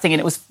and disgusting. And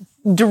it was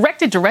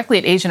directed directly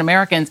at Asian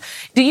Americans.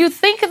 Do you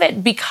think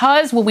that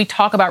because when we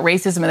talk about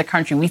racism in the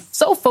country, we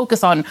so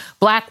focus on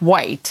black,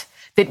 white,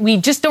 that we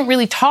just don't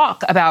really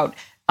talk about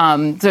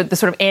the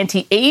sort of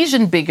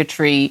anti-Asian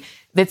bigotry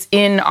that's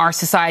in our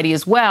society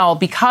as well,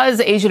 because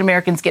Asian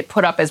Americans get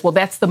put up as, well,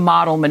 that's the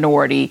model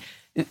minority.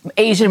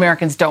 Asian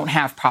Americans don't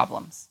have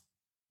problems.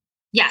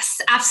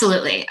 Yes,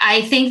 absolutely.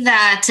 I think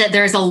that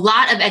there's a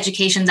lot of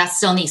education that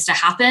still needs to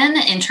happen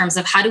in terms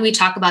of how do we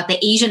talk about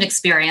the Asian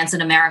experience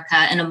in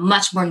America in a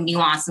much more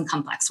nuanced and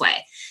complex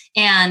way.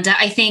 And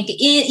I think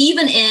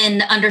even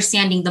in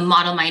understanding the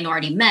model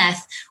minority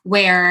myth,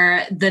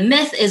 where the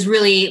myth is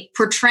really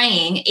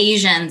portraying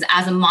Asians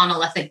as a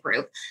monolithic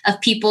group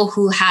of people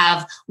who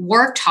have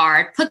worked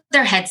hard, put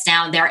their heads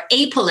down, they're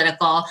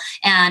apolitical,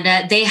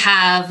 and they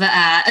have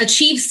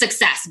achieved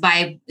success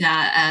by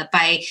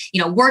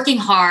working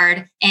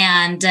hard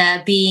and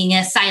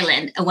being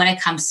silent when it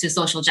comes to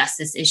social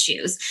justice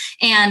issues.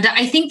 And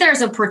I think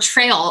there's a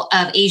portrayal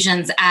of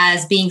Asians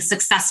as being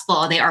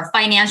successful. They are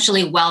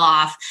financially well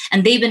off,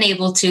 and they've been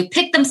able to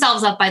pick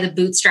themselves up by the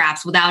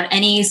bootstraps without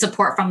any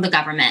support from the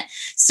government.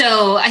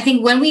 So I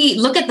think when we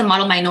look at the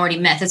model minority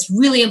myth, it's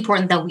really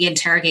important that we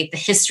interrogate the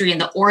history and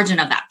the origin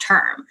of that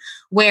term,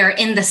 where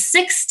in the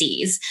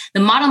 60s, the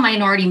model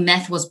minority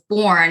myth was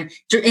born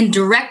in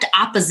direct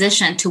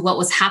opposition to what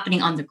was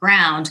happening on the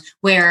ground,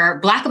 where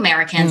Black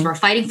Americans were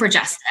fighting for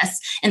justice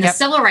in the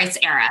civil rights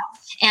era.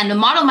 And the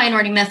model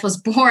minority myth was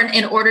born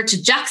in order to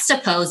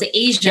juxtapose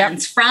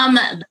Asians from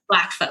the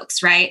Black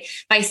folks, right?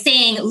 By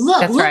saying,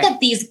 look at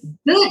these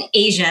good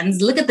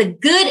Asians, look at the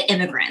good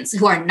immigrants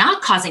who are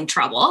not causing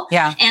trouble,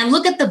 and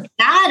look at the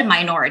bad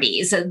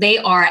minorities. They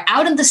are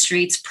out in the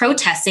streets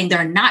protesting.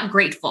 They're not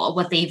grateful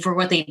for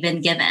what they've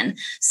been given.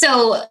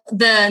 So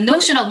the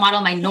notion of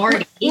model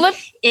minority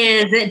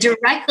is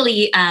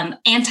directly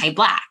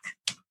anti-Black.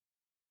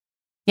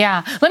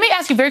 Yeah. Let me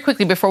ask you very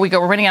quickly before we go,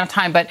 we're running out of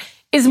time, but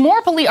is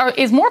more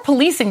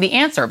policing the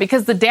answer?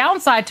 Because the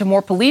downside to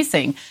more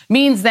policing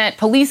means that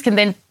police can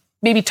then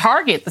maybe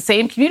target the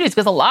same communities,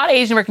 because a lot of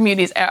Asian American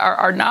communities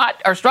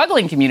are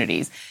struggling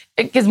communities.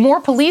 Because more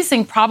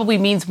policing probably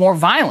means more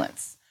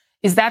violence.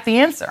 Is that the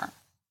answer?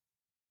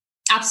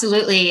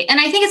 Absolutely. And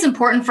I think it's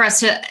important for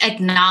us to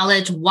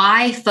acknowledge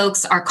why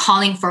folks are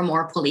calling for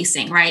more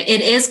policing, right?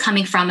 It is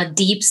coming from a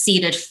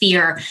deep-seated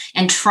fear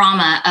and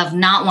trauma of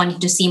not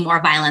wanting to see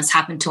more violence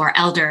happen to our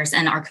elders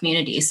and our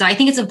communities. So I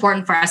think it's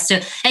important for us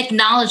to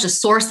acknowledge the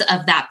source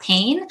of that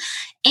pain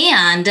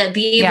and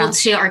be able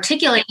to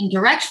articulate and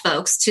direct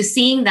folks to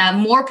seeing that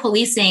more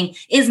policing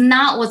is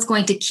not what's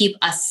going to keep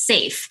us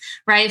safe,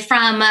 right?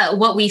 From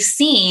what we've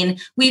seen,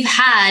 we've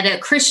had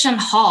Christian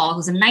Hall,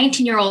 who's a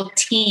 19-year-old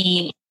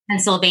teen,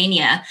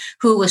 Pennsylvania,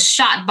 who was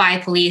shot by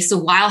police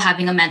while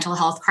having a mental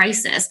health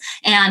crisis.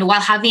 And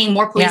while having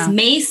more police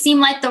may seem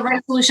like the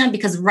right solution,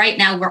 because right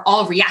now we're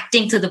all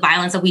reacting to the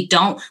violence that we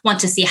don't want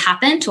to see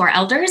happen to our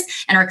elders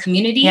and our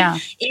community,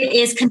 it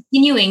is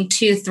continuing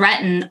to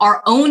threaten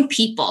our own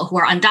people who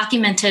are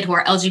undocumented, who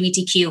are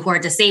LGBTQ, who are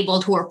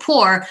disabled, who are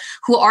poor,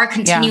 who are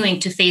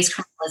continuing to face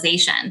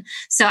criminalization.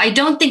 So I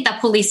don't think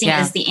that policing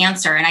is the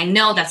answer. And I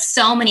know that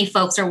so many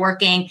folks are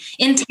working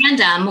in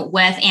tandem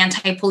with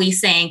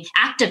anti-policing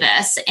activists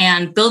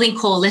and building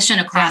coalition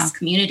across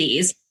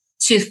communities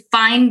to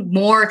find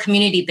more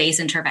community-based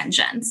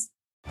interventions.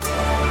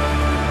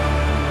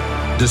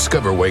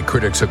 Discover why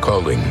critics are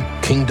calling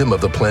Kingdom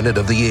of the Planet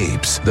of the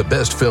Apes the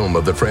best film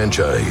of the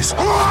franchise.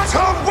 What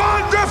a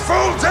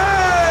wonderful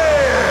day!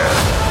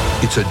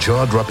 It's a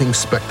jaw-dropping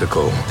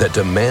spectacle that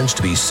demands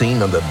to be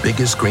seen on the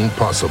biggest screen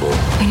possible.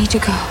 I need to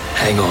go.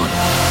 Hang on.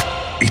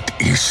 It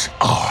is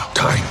our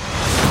time.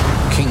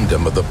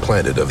 Kingdom of the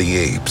Planet of the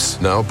Apes,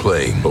 now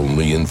playing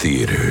only in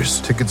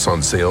theaters. Tickets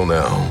on sale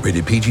now.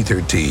 Rated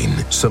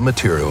PG-13. Some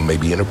material may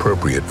be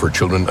inappropriate for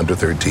children under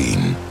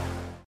 13.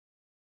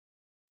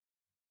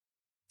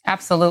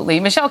 Absolutely.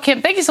 Michelle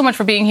Kim, thank you so much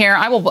for being here.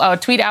 I will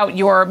tweet out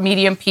your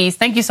Medium piece.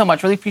 Thank you so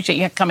much. Really appreciate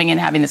you coming in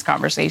and having this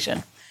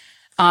conversation.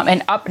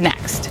 And up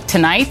next,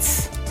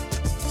 tonight's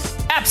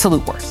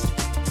absolute worst.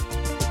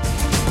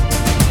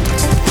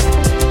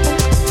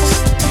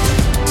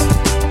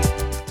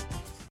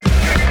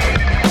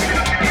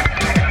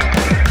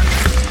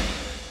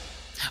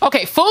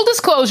 Okay, full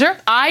disclosure,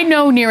 I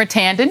know Neera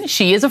Tanden.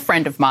 She is a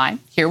friend of mine.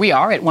 Here we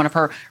are at one of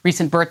her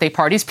recent birthday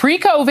parties,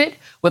 pre-COVID,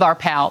 with our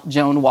pal,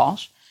 Joan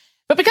Walsh.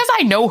 But because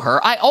I know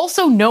her, I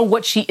also know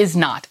what she is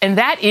not, and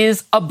that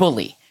is a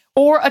bully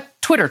or a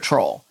Twitter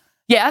troll.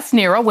 Yes,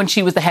 Neera, when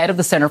she was the head of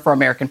the Center for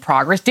American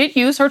Progress, did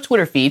use her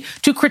Twitter feed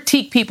to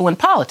critique people in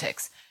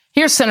politics.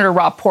 Here's Senator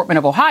Rob Portman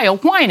of Ohio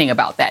whining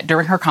about that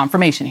during her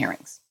confirmation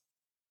hearings.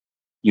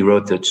 You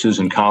wrote that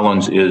Susan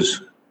Collins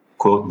is,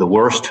 quote, the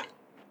worst,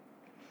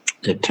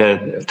 that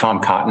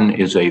Tom Cotton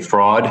is a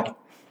fraud,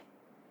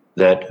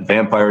 that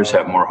vampires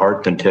have more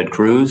heart than Ted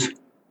Cruz.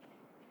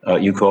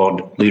 You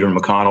called Leader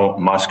McConnell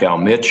Moscow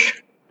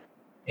Mitch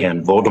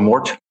and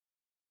Voldemort.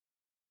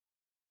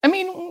 I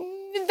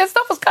mean, that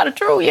stuff was kind of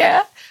true,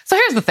 yeah. So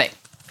here's the thing.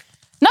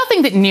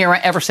 Nothing that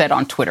Neera ever said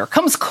on Twitter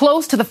comes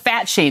close to the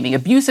fat-shaming,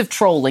 abusive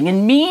trolling,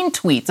 and mean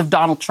tweets of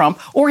Donald Trump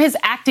or his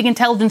acting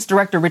intelligence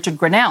director, Richard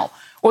Grenell,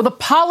 or the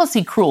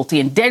policy cruelty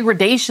and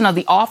degradation of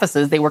the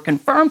offices they were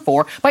confirmed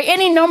for by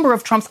any number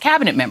of Trump's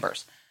cabinet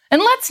members.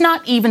 And let's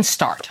not even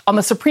start on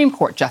the Supreme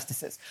Court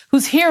justices,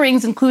 whose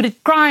hearings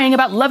included crying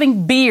about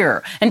loving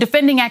beer and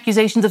defending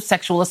accusations of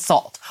sexual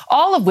assault,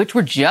 all of which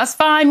were just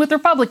fine with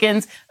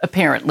Republicans,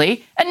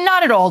 apparently, and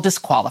not at all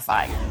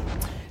disqualifying.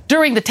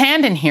 During the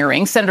Tandon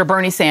hearing, Senator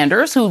Bernie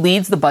Sanders, who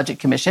leads the Budget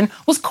Commission,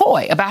 was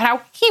coy about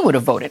how he would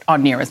have voted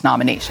on Neera's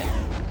nomination.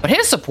 But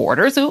his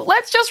supporters, who,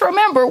 let's just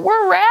remember,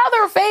 were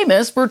rather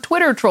famous for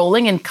Twitter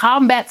trolling and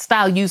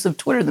combat-style use of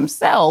Twitter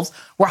themselves,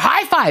 were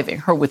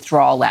high-fiving her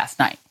withdrawal last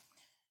night.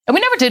 And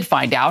we never did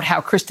find out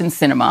how Kristen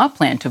Sinema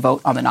planned to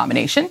vote on the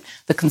nomination.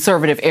 The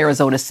conservative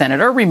Arizona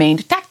senator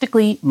remained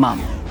tactically mum.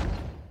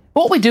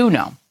 But what we do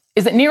know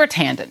is that Neera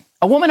Tandon,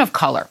 a woman of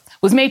color,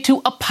 was made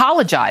to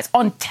apologize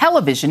on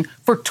television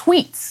for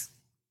tweets.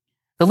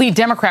 The lead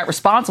Democrat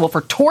responsible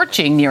for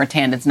torching Neera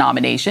Tandon's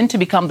nomination to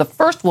become the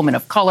first woman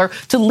of color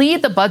to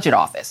lead the budget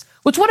office,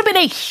 which would have been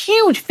a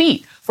huge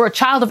feat for a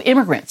child of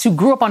immigrants who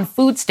grew up on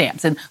food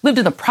stamps and lived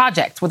in the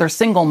projects with her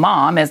single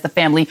mom as the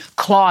family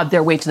clawed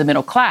their way to the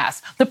middle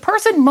class. The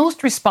person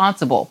most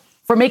responsible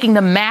for making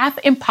the math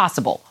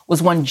impossible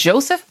was one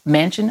Joseph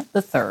Manchin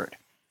III,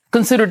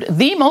 considered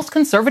the most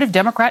conservative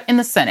Democrat in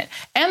the Senate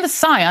and the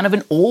scion of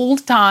an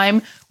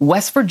old-time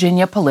West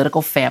Virginia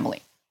political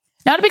family.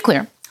 Now, to be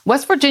clear,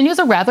 West Virginia is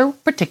a rather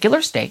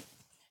particular state.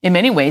 In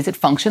many ways, it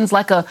functions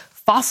like a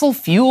fossil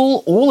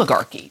fuel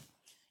oligarchy.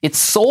 Its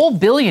sole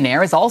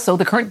billionaire is also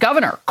the current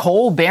governor,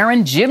 coal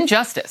baron Jim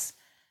Justice.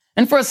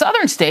 And for a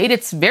southern state,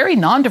 it's very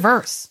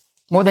non-diverse.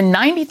 More than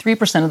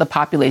 93% of the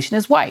population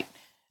is white,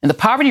 and the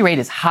poverty rate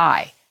is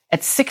high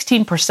at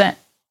 16%.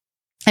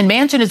 And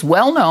Manchin is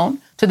well known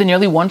to the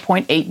nearly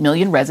 1.8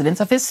 million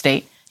residents of his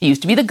state. He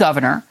used to be the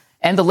governor,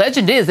 and the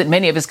legend is that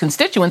many of his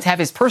constituents have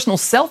his personal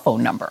cell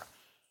phone number.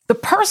 The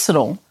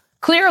personal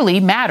clearly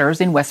matters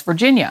in West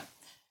Virginia.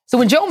 So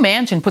when Joe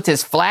Manchin puts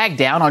his flag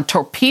down on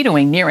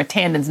torpedoing Neera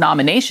Tandon's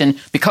nomination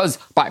because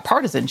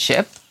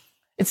bipartisanship,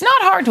 it's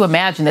not hard to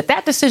imagine that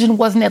that decision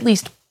wasn't at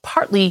least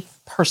partly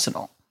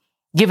personal,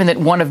 given that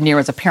one of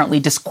Neera's apparently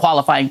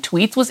disqualifying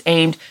tweets was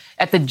aimed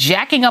at the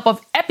jacking up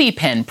of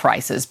EpiPen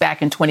prices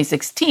back in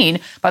 2016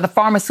 by the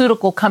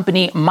pharmaceutical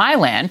company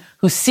Mylan,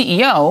 whose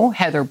CEO,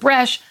 Heather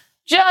Bresch,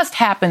 just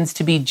happens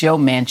to be Joe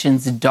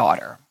Manchin's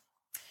daughter.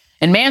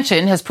 And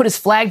Manchin has put his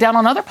flag down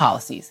on other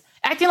policies,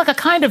 acting like a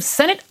kind of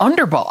Senate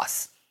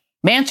underboss.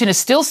 Manchin is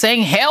still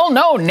saying hell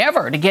no,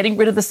 never to getting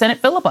rid of the Senate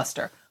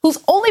filibuster, whose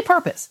only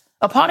purpose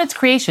upon its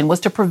creation was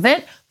to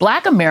prevent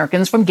Black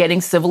Americans from getting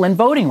civil and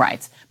voting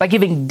rights by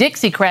giving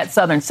Dixiecrat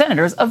Southern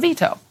senators a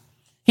veto.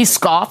 He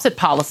scoffs at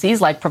policies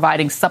like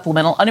providing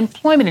supplemental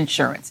unemployment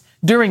insurance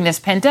during this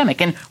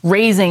pandemic and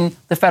raising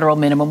the federal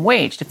minimum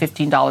wage to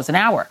 $15 an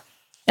hour.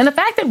 And the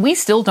fact that we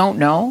still don't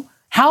know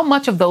how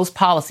much of those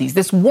policies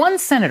this one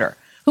senator,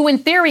 who in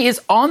theory is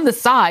on the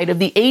side of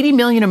the 80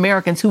 million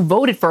Americans who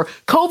voted for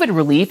COVID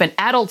relief and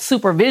adult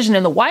supervision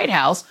in the White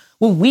House,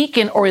 will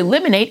weaken or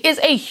eliminate is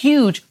a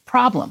huge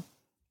problem.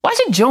 Why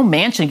should Joe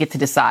Manchin get to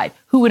decide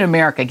who in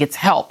America gets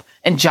help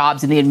and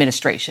jobs in the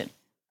administration?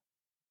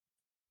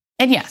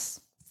 And yes,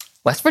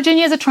 West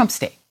Virginia is a Trump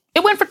state.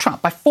 It went for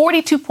Trump by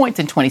 42 points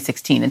in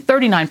 2016 and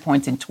 39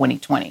 points in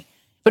 2020.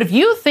 But if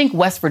you think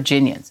West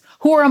Virginians,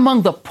 who are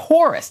among the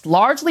poorest,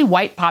 largely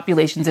white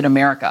populations in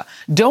America,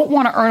 don't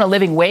want to earn a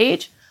living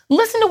wage,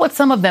 listen to what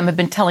some of them have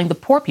been telling the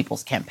Poor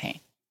People's Campaign.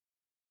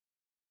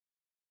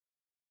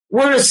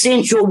 We're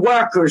essential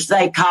workers,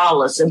 they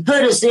call us, and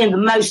put us in the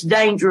most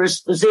dangerous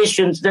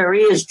positions there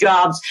is,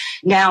 jobs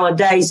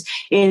nowadays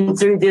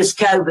through this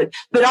COVID.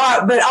 But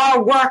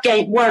our work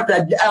ain't worth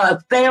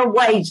a fair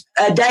wage,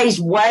 a day's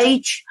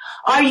wage.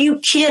 Are you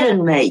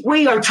kidding me?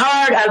 We are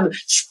tired of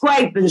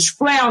scraping,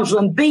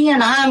 scrounging, being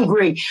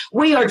hungry.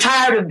 We are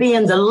tired of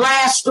being the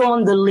last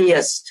on the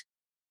list.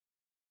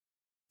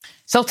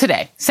 So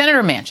today,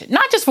 Senator Manchin,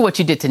 not just for what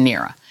you did to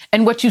Neera,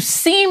 and what you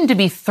seem to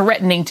be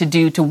threatening to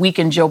do to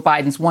weaken Joe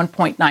Biden's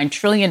 $1.9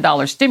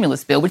 trillion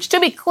stimulus bill, which, to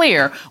be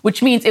clear,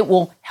 which means it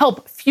will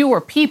help fewer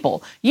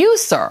people. You,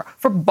 sir,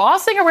 for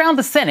bossing around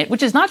the Senate,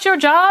 which is not your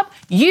job,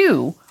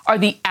 you are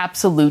the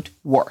absolute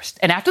worst.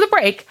 And after the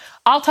break,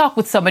 I'll talk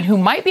with someone who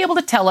might be able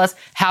to tell us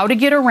how to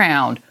get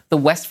around the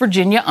West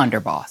Virginia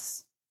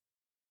underboss.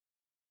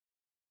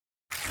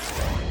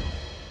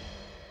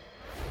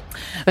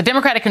 The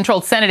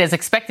Democratic-controlled Senate is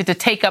expected to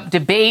take up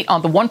debate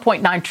on the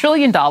 $1.9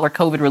 trillion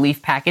COVID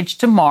relief package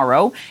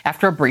tomorrow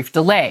after a brief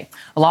delay.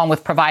 Along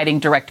with providing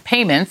direct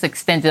payments,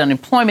 extended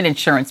unemployment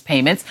insurance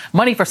payments,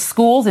 money for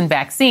schools and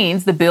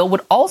vaccines, the bill would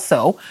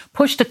also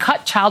push to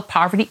cut child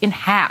poverty in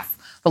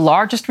half, the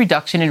largest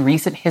reduction in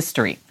recent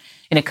history.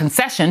 In a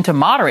concession to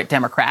moderate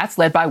Democrats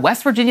led by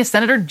West Virginia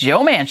Senator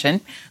Joe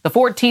Manchin, the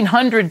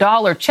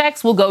 $1,400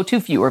 checks will go to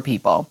fewer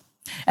people.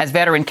 As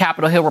veteran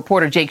Capitol Hill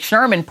reporter Jake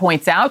Sherman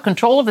points out,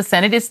 control of the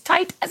Senate is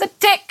tight as a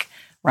tick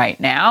right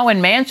now,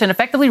 and Manchin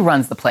effectively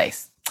runs the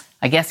place.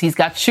 I guess he's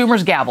got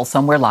Schumer's gavel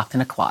somewhere locked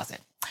in a closet.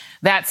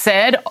 That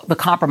said, the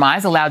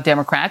compromise allowed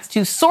Democrats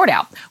to sort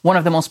out one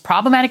of the most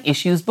problematic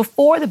issues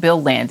before the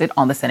bill landed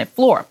on the Senate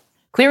floor,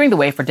 clearing the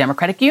way for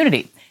Democratic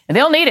unity And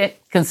they'll need it,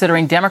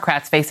 considering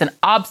Democrats face an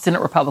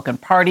obstinate Republican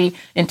Party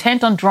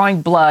intent on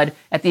drawing blood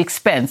at the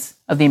expense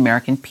of the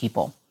American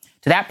people.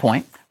 To that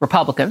point,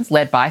 Republicans,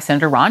 led by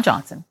Senator Ron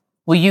Johnson,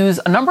 will use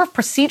a number of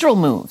procedural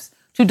moves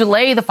to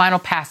delay the final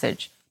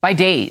passage by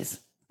days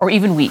or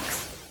even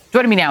weeks.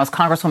 Joining me now is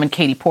Congresswoman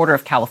Katie Porter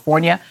of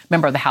California,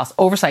 member of the House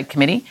Oversight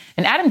Committee,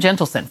 and Adam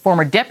Gentleson,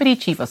 former Deputy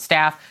Chief of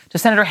Staff to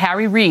Senator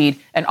Harry Reid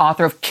and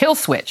author of Kill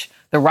Switch,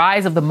 The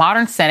Rise of the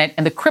Modern Senate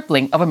and the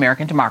Crippling of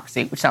American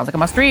Democracy, which sounds like a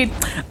must-read.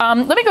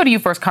 Let me go to you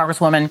first,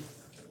 Congresswoman.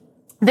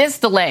 This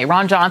delay,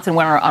 Ron Johnson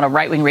went on a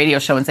right-wing radio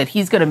show and said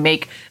he's going to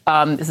make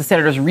the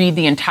senators read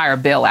the entire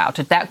bill out.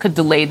 That could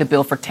delay the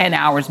bill for 10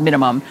 hours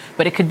minimum,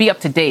 but it could be up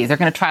to days. They're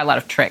going to try a lot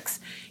of tricks.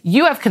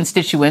 You have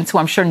constituents who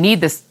I'm sure need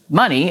this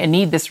money and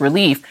need this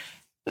relief.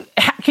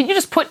 Can you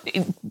just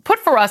put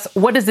for us,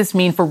 what does this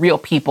mean for real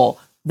people,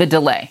 the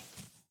delay?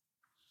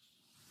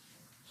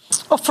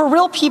 Well, for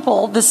real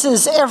people, this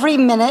is every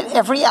minute,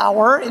 every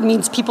hour. It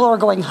means people are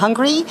going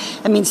hungry.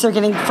 It means they're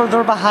getting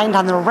further behind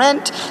on their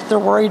rent. They're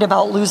worried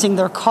about losing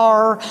their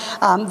car.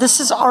 This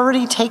has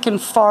already taken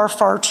far,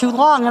 far too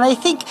long. And I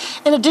think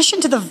in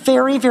addition to the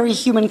very, very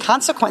human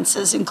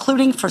consequences,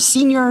 including for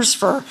seniors,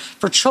 for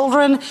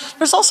children,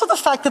 there's also the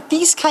fact that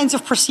these kinds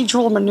of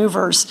procedural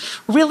maneuvers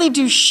really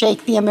do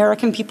shake the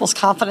American people's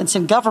confidence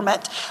in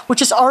government, which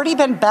has already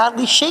been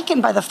badly shaken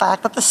by the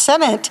fact that the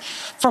Senate,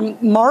 from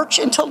March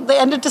until the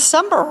end of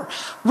December,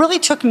 really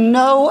took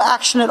no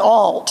action at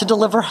all to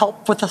deliver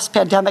help with this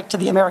pandemic to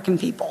the American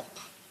people.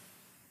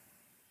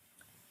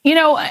 You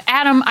know,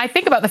 Adam, I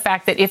think about the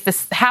fact that if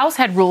the House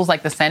had rules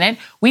like the Senate,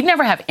 we'd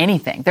never have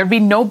anything. There'd be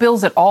no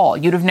bills at all.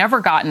 You'd have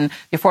never gotten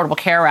the Affordable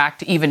Care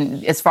Act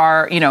even as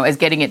far, as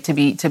getting it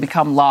to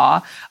become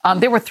law.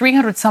 There were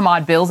 300 some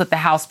odd bills that the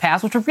House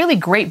passed, which were really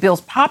great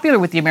bills, popular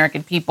with the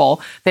American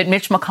people, that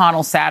Mitch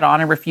McConnell sat on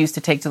and refused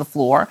to take to the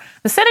floor.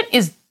 The Senate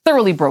is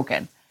thoroughly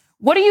broken.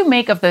 What do you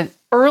make of the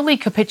early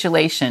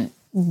capitulation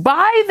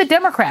by the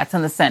Democrats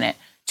in the Senate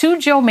to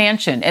Joe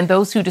Manchin and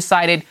those who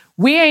decided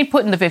we ain't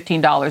putting the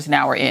 $15 an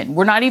hour in?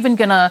 We're not even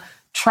going to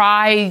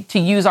try to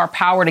use our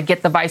power to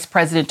get the vice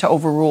president to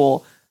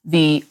overrule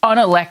the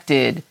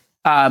unelected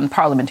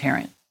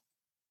parliamentarian.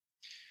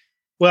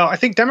 Well, I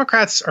think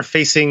Democrats are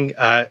facing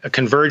a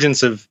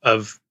convergence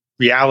of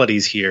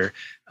realities here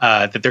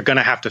that they're going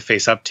to have to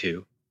face up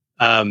to.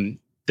 The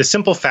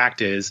simple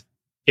fact is,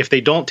 if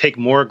they don't take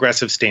more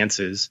aggressive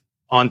stances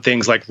on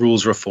things like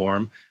rules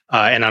reform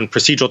and on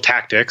procedural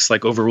tactics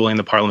like overruling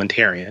the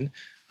parliamentarian,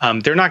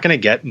 they're not going to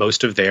get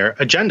most of their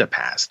agenda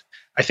passed.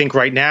 I think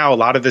right now a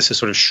lot of this is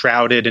sort of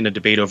shrouded in a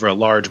debate over a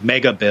large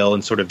mega bill,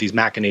 and sort of these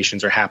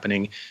machinations are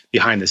happening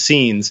behind the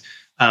scenes.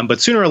 But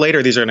sooner or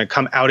later, these are going to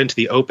come out into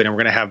the open, and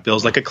we're going to have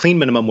bills like a clean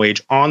minimum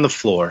wage on the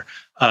floor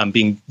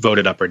being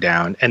voted up or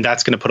down. And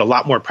that's going to put a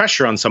lot more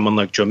pressure on someone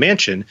like Joe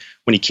Manchin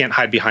when he can't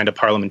hide behind a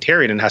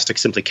parliamentarian and has to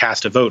simply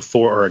cast a vote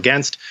for or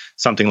against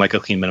something like a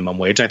clean minimum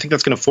wage. And I think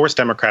that's going to force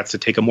Democrats to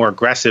take a more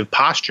aggressive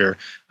posture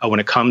when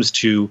it comes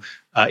to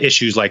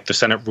issues like the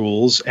Senate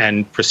rules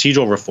and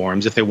procedural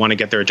reforms if they want to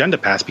get their agenda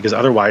passed, because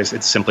otherwise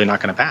it's simply not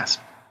going to pass.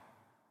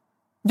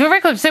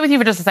 Stay with you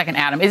for just a second,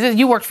 Adam.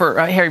 You worked for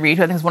Harry Reid,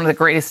 who I think is one of the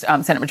greatest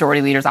Senate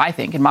majority leaders, I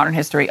think, in modern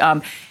history.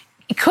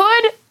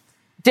 Could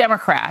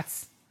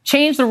Democrats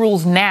change the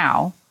rules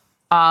now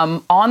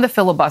on the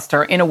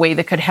filibuster in a way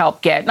that could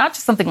help get not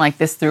just something like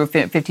this through,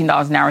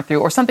 $15 an hour through,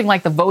 or something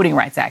like the Voting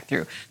Rights Act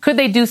through? Could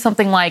they do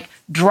something like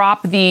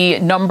drop the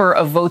number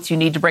of votes you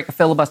need to break a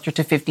filibuster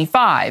to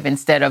 55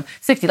 instead of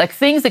 60? Like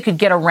things that could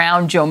get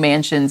around Joe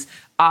Manchin's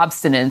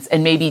obstinance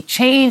and maybe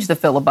change the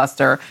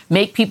filibuster,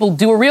 make people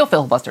do a real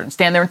filibuster and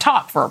stand there and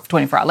talk for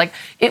 24 hours.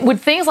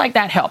 Would things like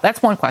that help?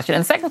 That's one question.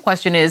 And the second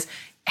question is,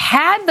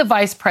 had the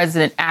vice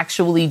president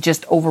actually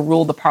just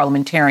overruled the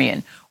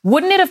parliamentarian,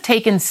 wouldn't it have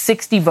taken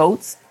 60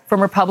 votes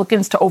from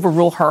Republicans to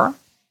overrule her?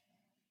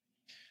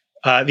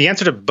 The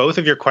answer to both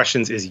of your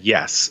questions is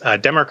yes.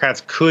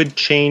 Democrats could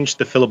change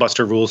the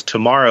filibuster rules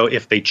tomorrow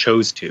if they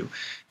chose to.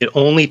 It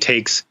only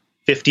takes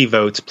 50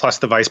 votes plus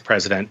the vice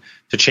president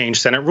to change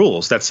Senate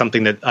rules. That's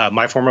something that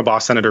my former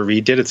boss, Senator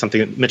Reid, did. It's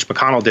something that Mitch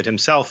McConnell did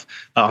himself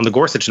on the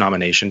Gorsuch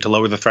nomination to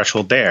lower the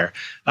threshold there.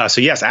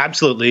 So yes,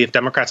 absolutely. If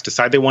Democrats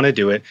decide they want to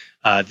do it,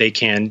 they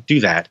can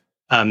do that.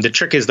 The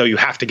trick is, though, you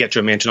have to get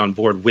Joe Manchin on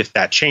board with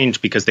that change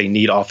because they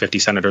need all 50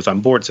 senators on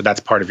board. So that's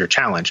part of your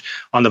challenge.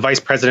 On the vice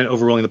president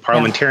overruling the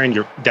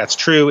parliamentarian, that's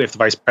true. If the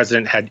vice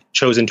president had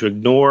chosen to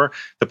ignore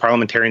the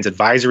parliamentarian's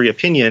advisory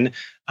opinion,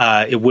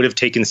 it would have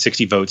taken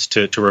 60 votes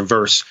to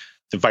reverse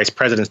the vice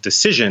president's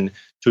decision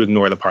to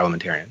ignore the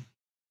parliamentarian.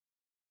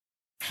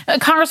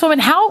 Congresswoman,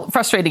 how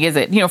frustrating is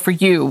it, for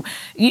you?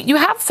 You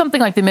have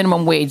something like the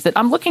minimum wage that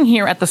I'm looking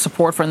here at the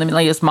support for in the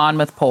latest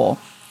Monmouth poll.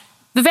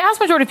 The vast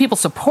majority of people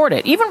support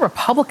it. Even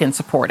Republicans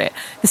support it.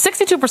 The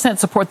 62%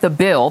 support the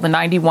bill, the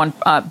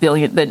 $91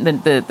 billion, the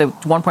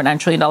 $1.9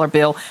 trillion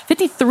bill.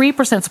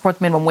 53% support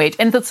the minimum wage.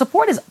 And the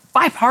support is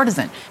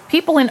bipartisan.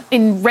 People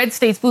in red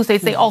states, blue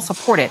states, they all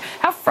support it.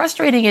 How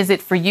frustrating is it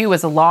for you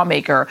as a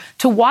lawmaker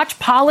to watch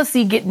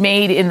policy get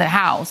made in the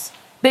House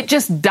that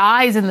just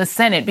dies in the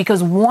Senate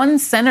because one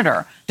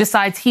senator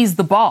decides he's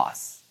the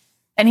boss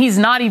and he's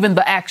not even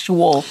the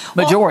actual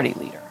majority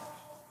leader?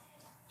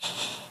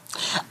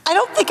 I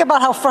don't think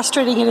about how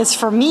frustrating it is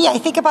for me. I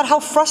think about how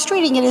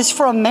frustrating it is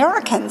for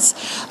Americans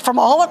from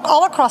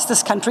all across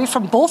this country,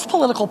 from both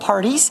political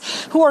parties,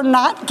 who are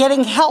not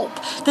getting help.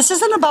 This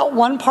isn't about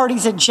one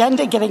party's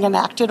agenda getting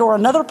enacted or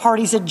another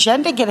party's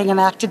agenda getting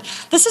enacted.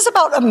 This is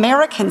about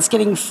Americans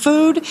getting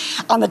food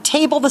on the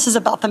table. This is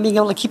about them being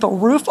able to keep a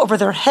roof over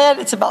their head.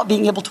 It's about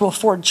being able to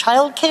afford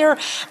childcare.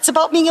 It's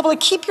about being able to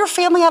keep your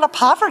family out of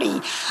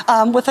poverty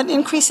with an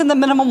increase in the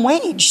minimum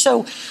wage.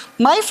 So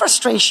my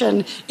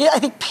frustration, I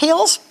think,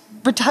 pales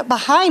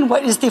behind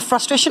what is the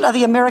frustration of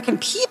the American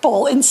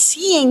people in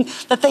seeing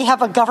that they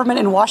have a government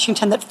in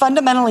Washington that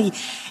fundamentally,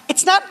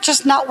 it's not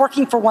just not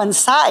working for one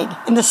side.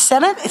 In the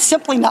Senate, it's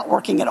simply not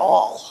working at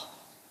all.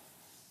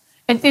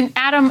 And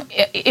Adam,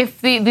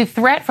 if the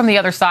threat from the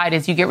other side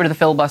is you get rid of the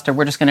filibuster,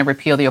 we're just going to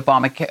repeal the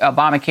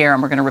Obamacare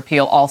and we're going to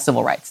repeal all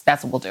civil rights.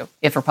 That's what we'll do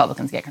if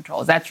Republicans get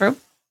control. Is that true?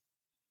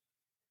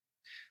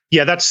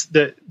 Yeah, that's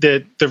the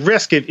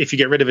risk if you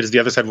get rid of it is the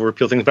other side will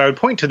repeal things. But I would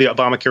point to the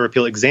Obamacare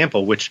repeal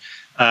example, which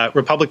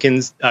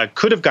Republicans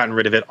could have gotten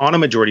rid of it on a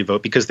majority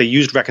vote because they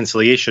used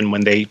reconciliation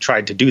when they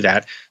tried to do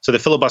that. So the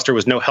filibuster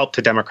was no help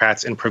to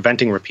Democrats in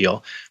preventing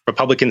repeal.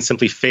 Republicans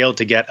simply failed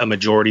to get a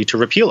majority to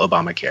repeal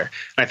Obamacare.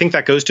 And I think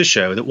that goes to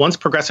show that once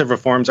progressive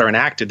reforms are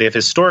enacted, they have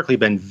historically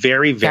been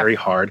very, very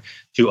hard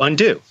to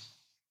undo.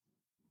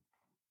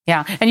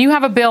 Yeah. And you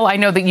have a bill, I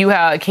know that you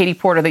have, Katie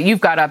Porter, that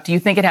you've got up. Do you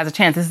think it has a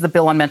chance? This is the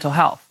bill on mental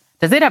health.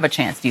 Does it have a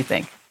chance, do you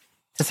think,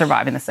 to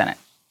survive in the Senate?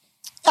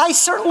 I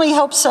certainly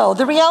hope so.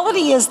 The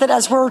reality is that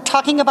as we're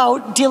talking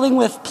about dealing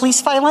with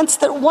police violence,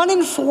 that 1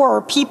 in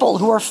 4 people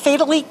who are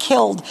fatally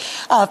killed,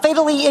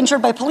 fatally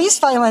injured by police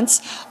violence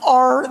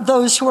are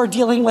those who are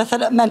dealing with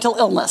a mental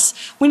illness.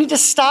 We need to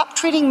stop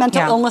treating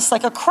mental illness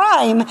like a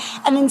crime.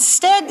 And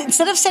instead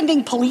of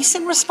sending police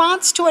in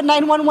response to a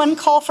 911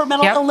 call for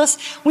mental illness,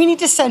 we need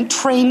to send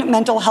trained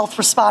mental health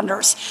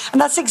responders. And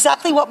that's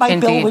exactly what my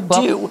bill would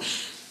do.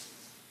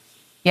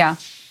 Yeah.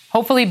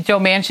 Hopefully Joe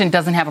Manchin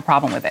doesn't have a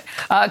problem with it.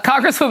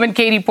 Congresswoman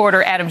Katie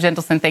Porter, Adam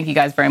Gentleson, thank you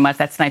guys very much.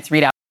 That's tonight's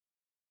ReadOut.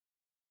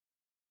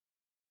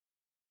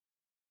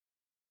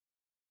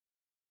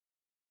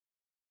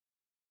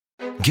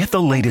 Get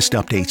the latest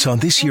updates on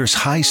this year's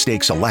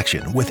high-stakes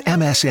election with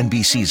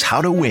MSNBC's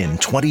How to Win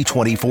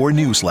 2024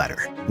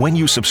 newsletter. When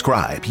you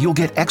subscribe, you'll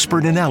get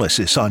expert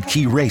analysis on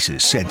key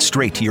races sent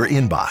straight to your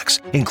inbox,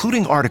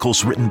 including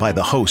articles written by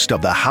the host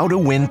of the How to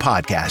Win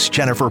podcast,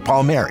 Jennifer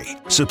Palmieri.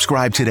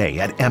 Subscribe today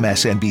at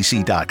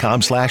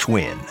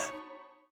msnbc.com/win.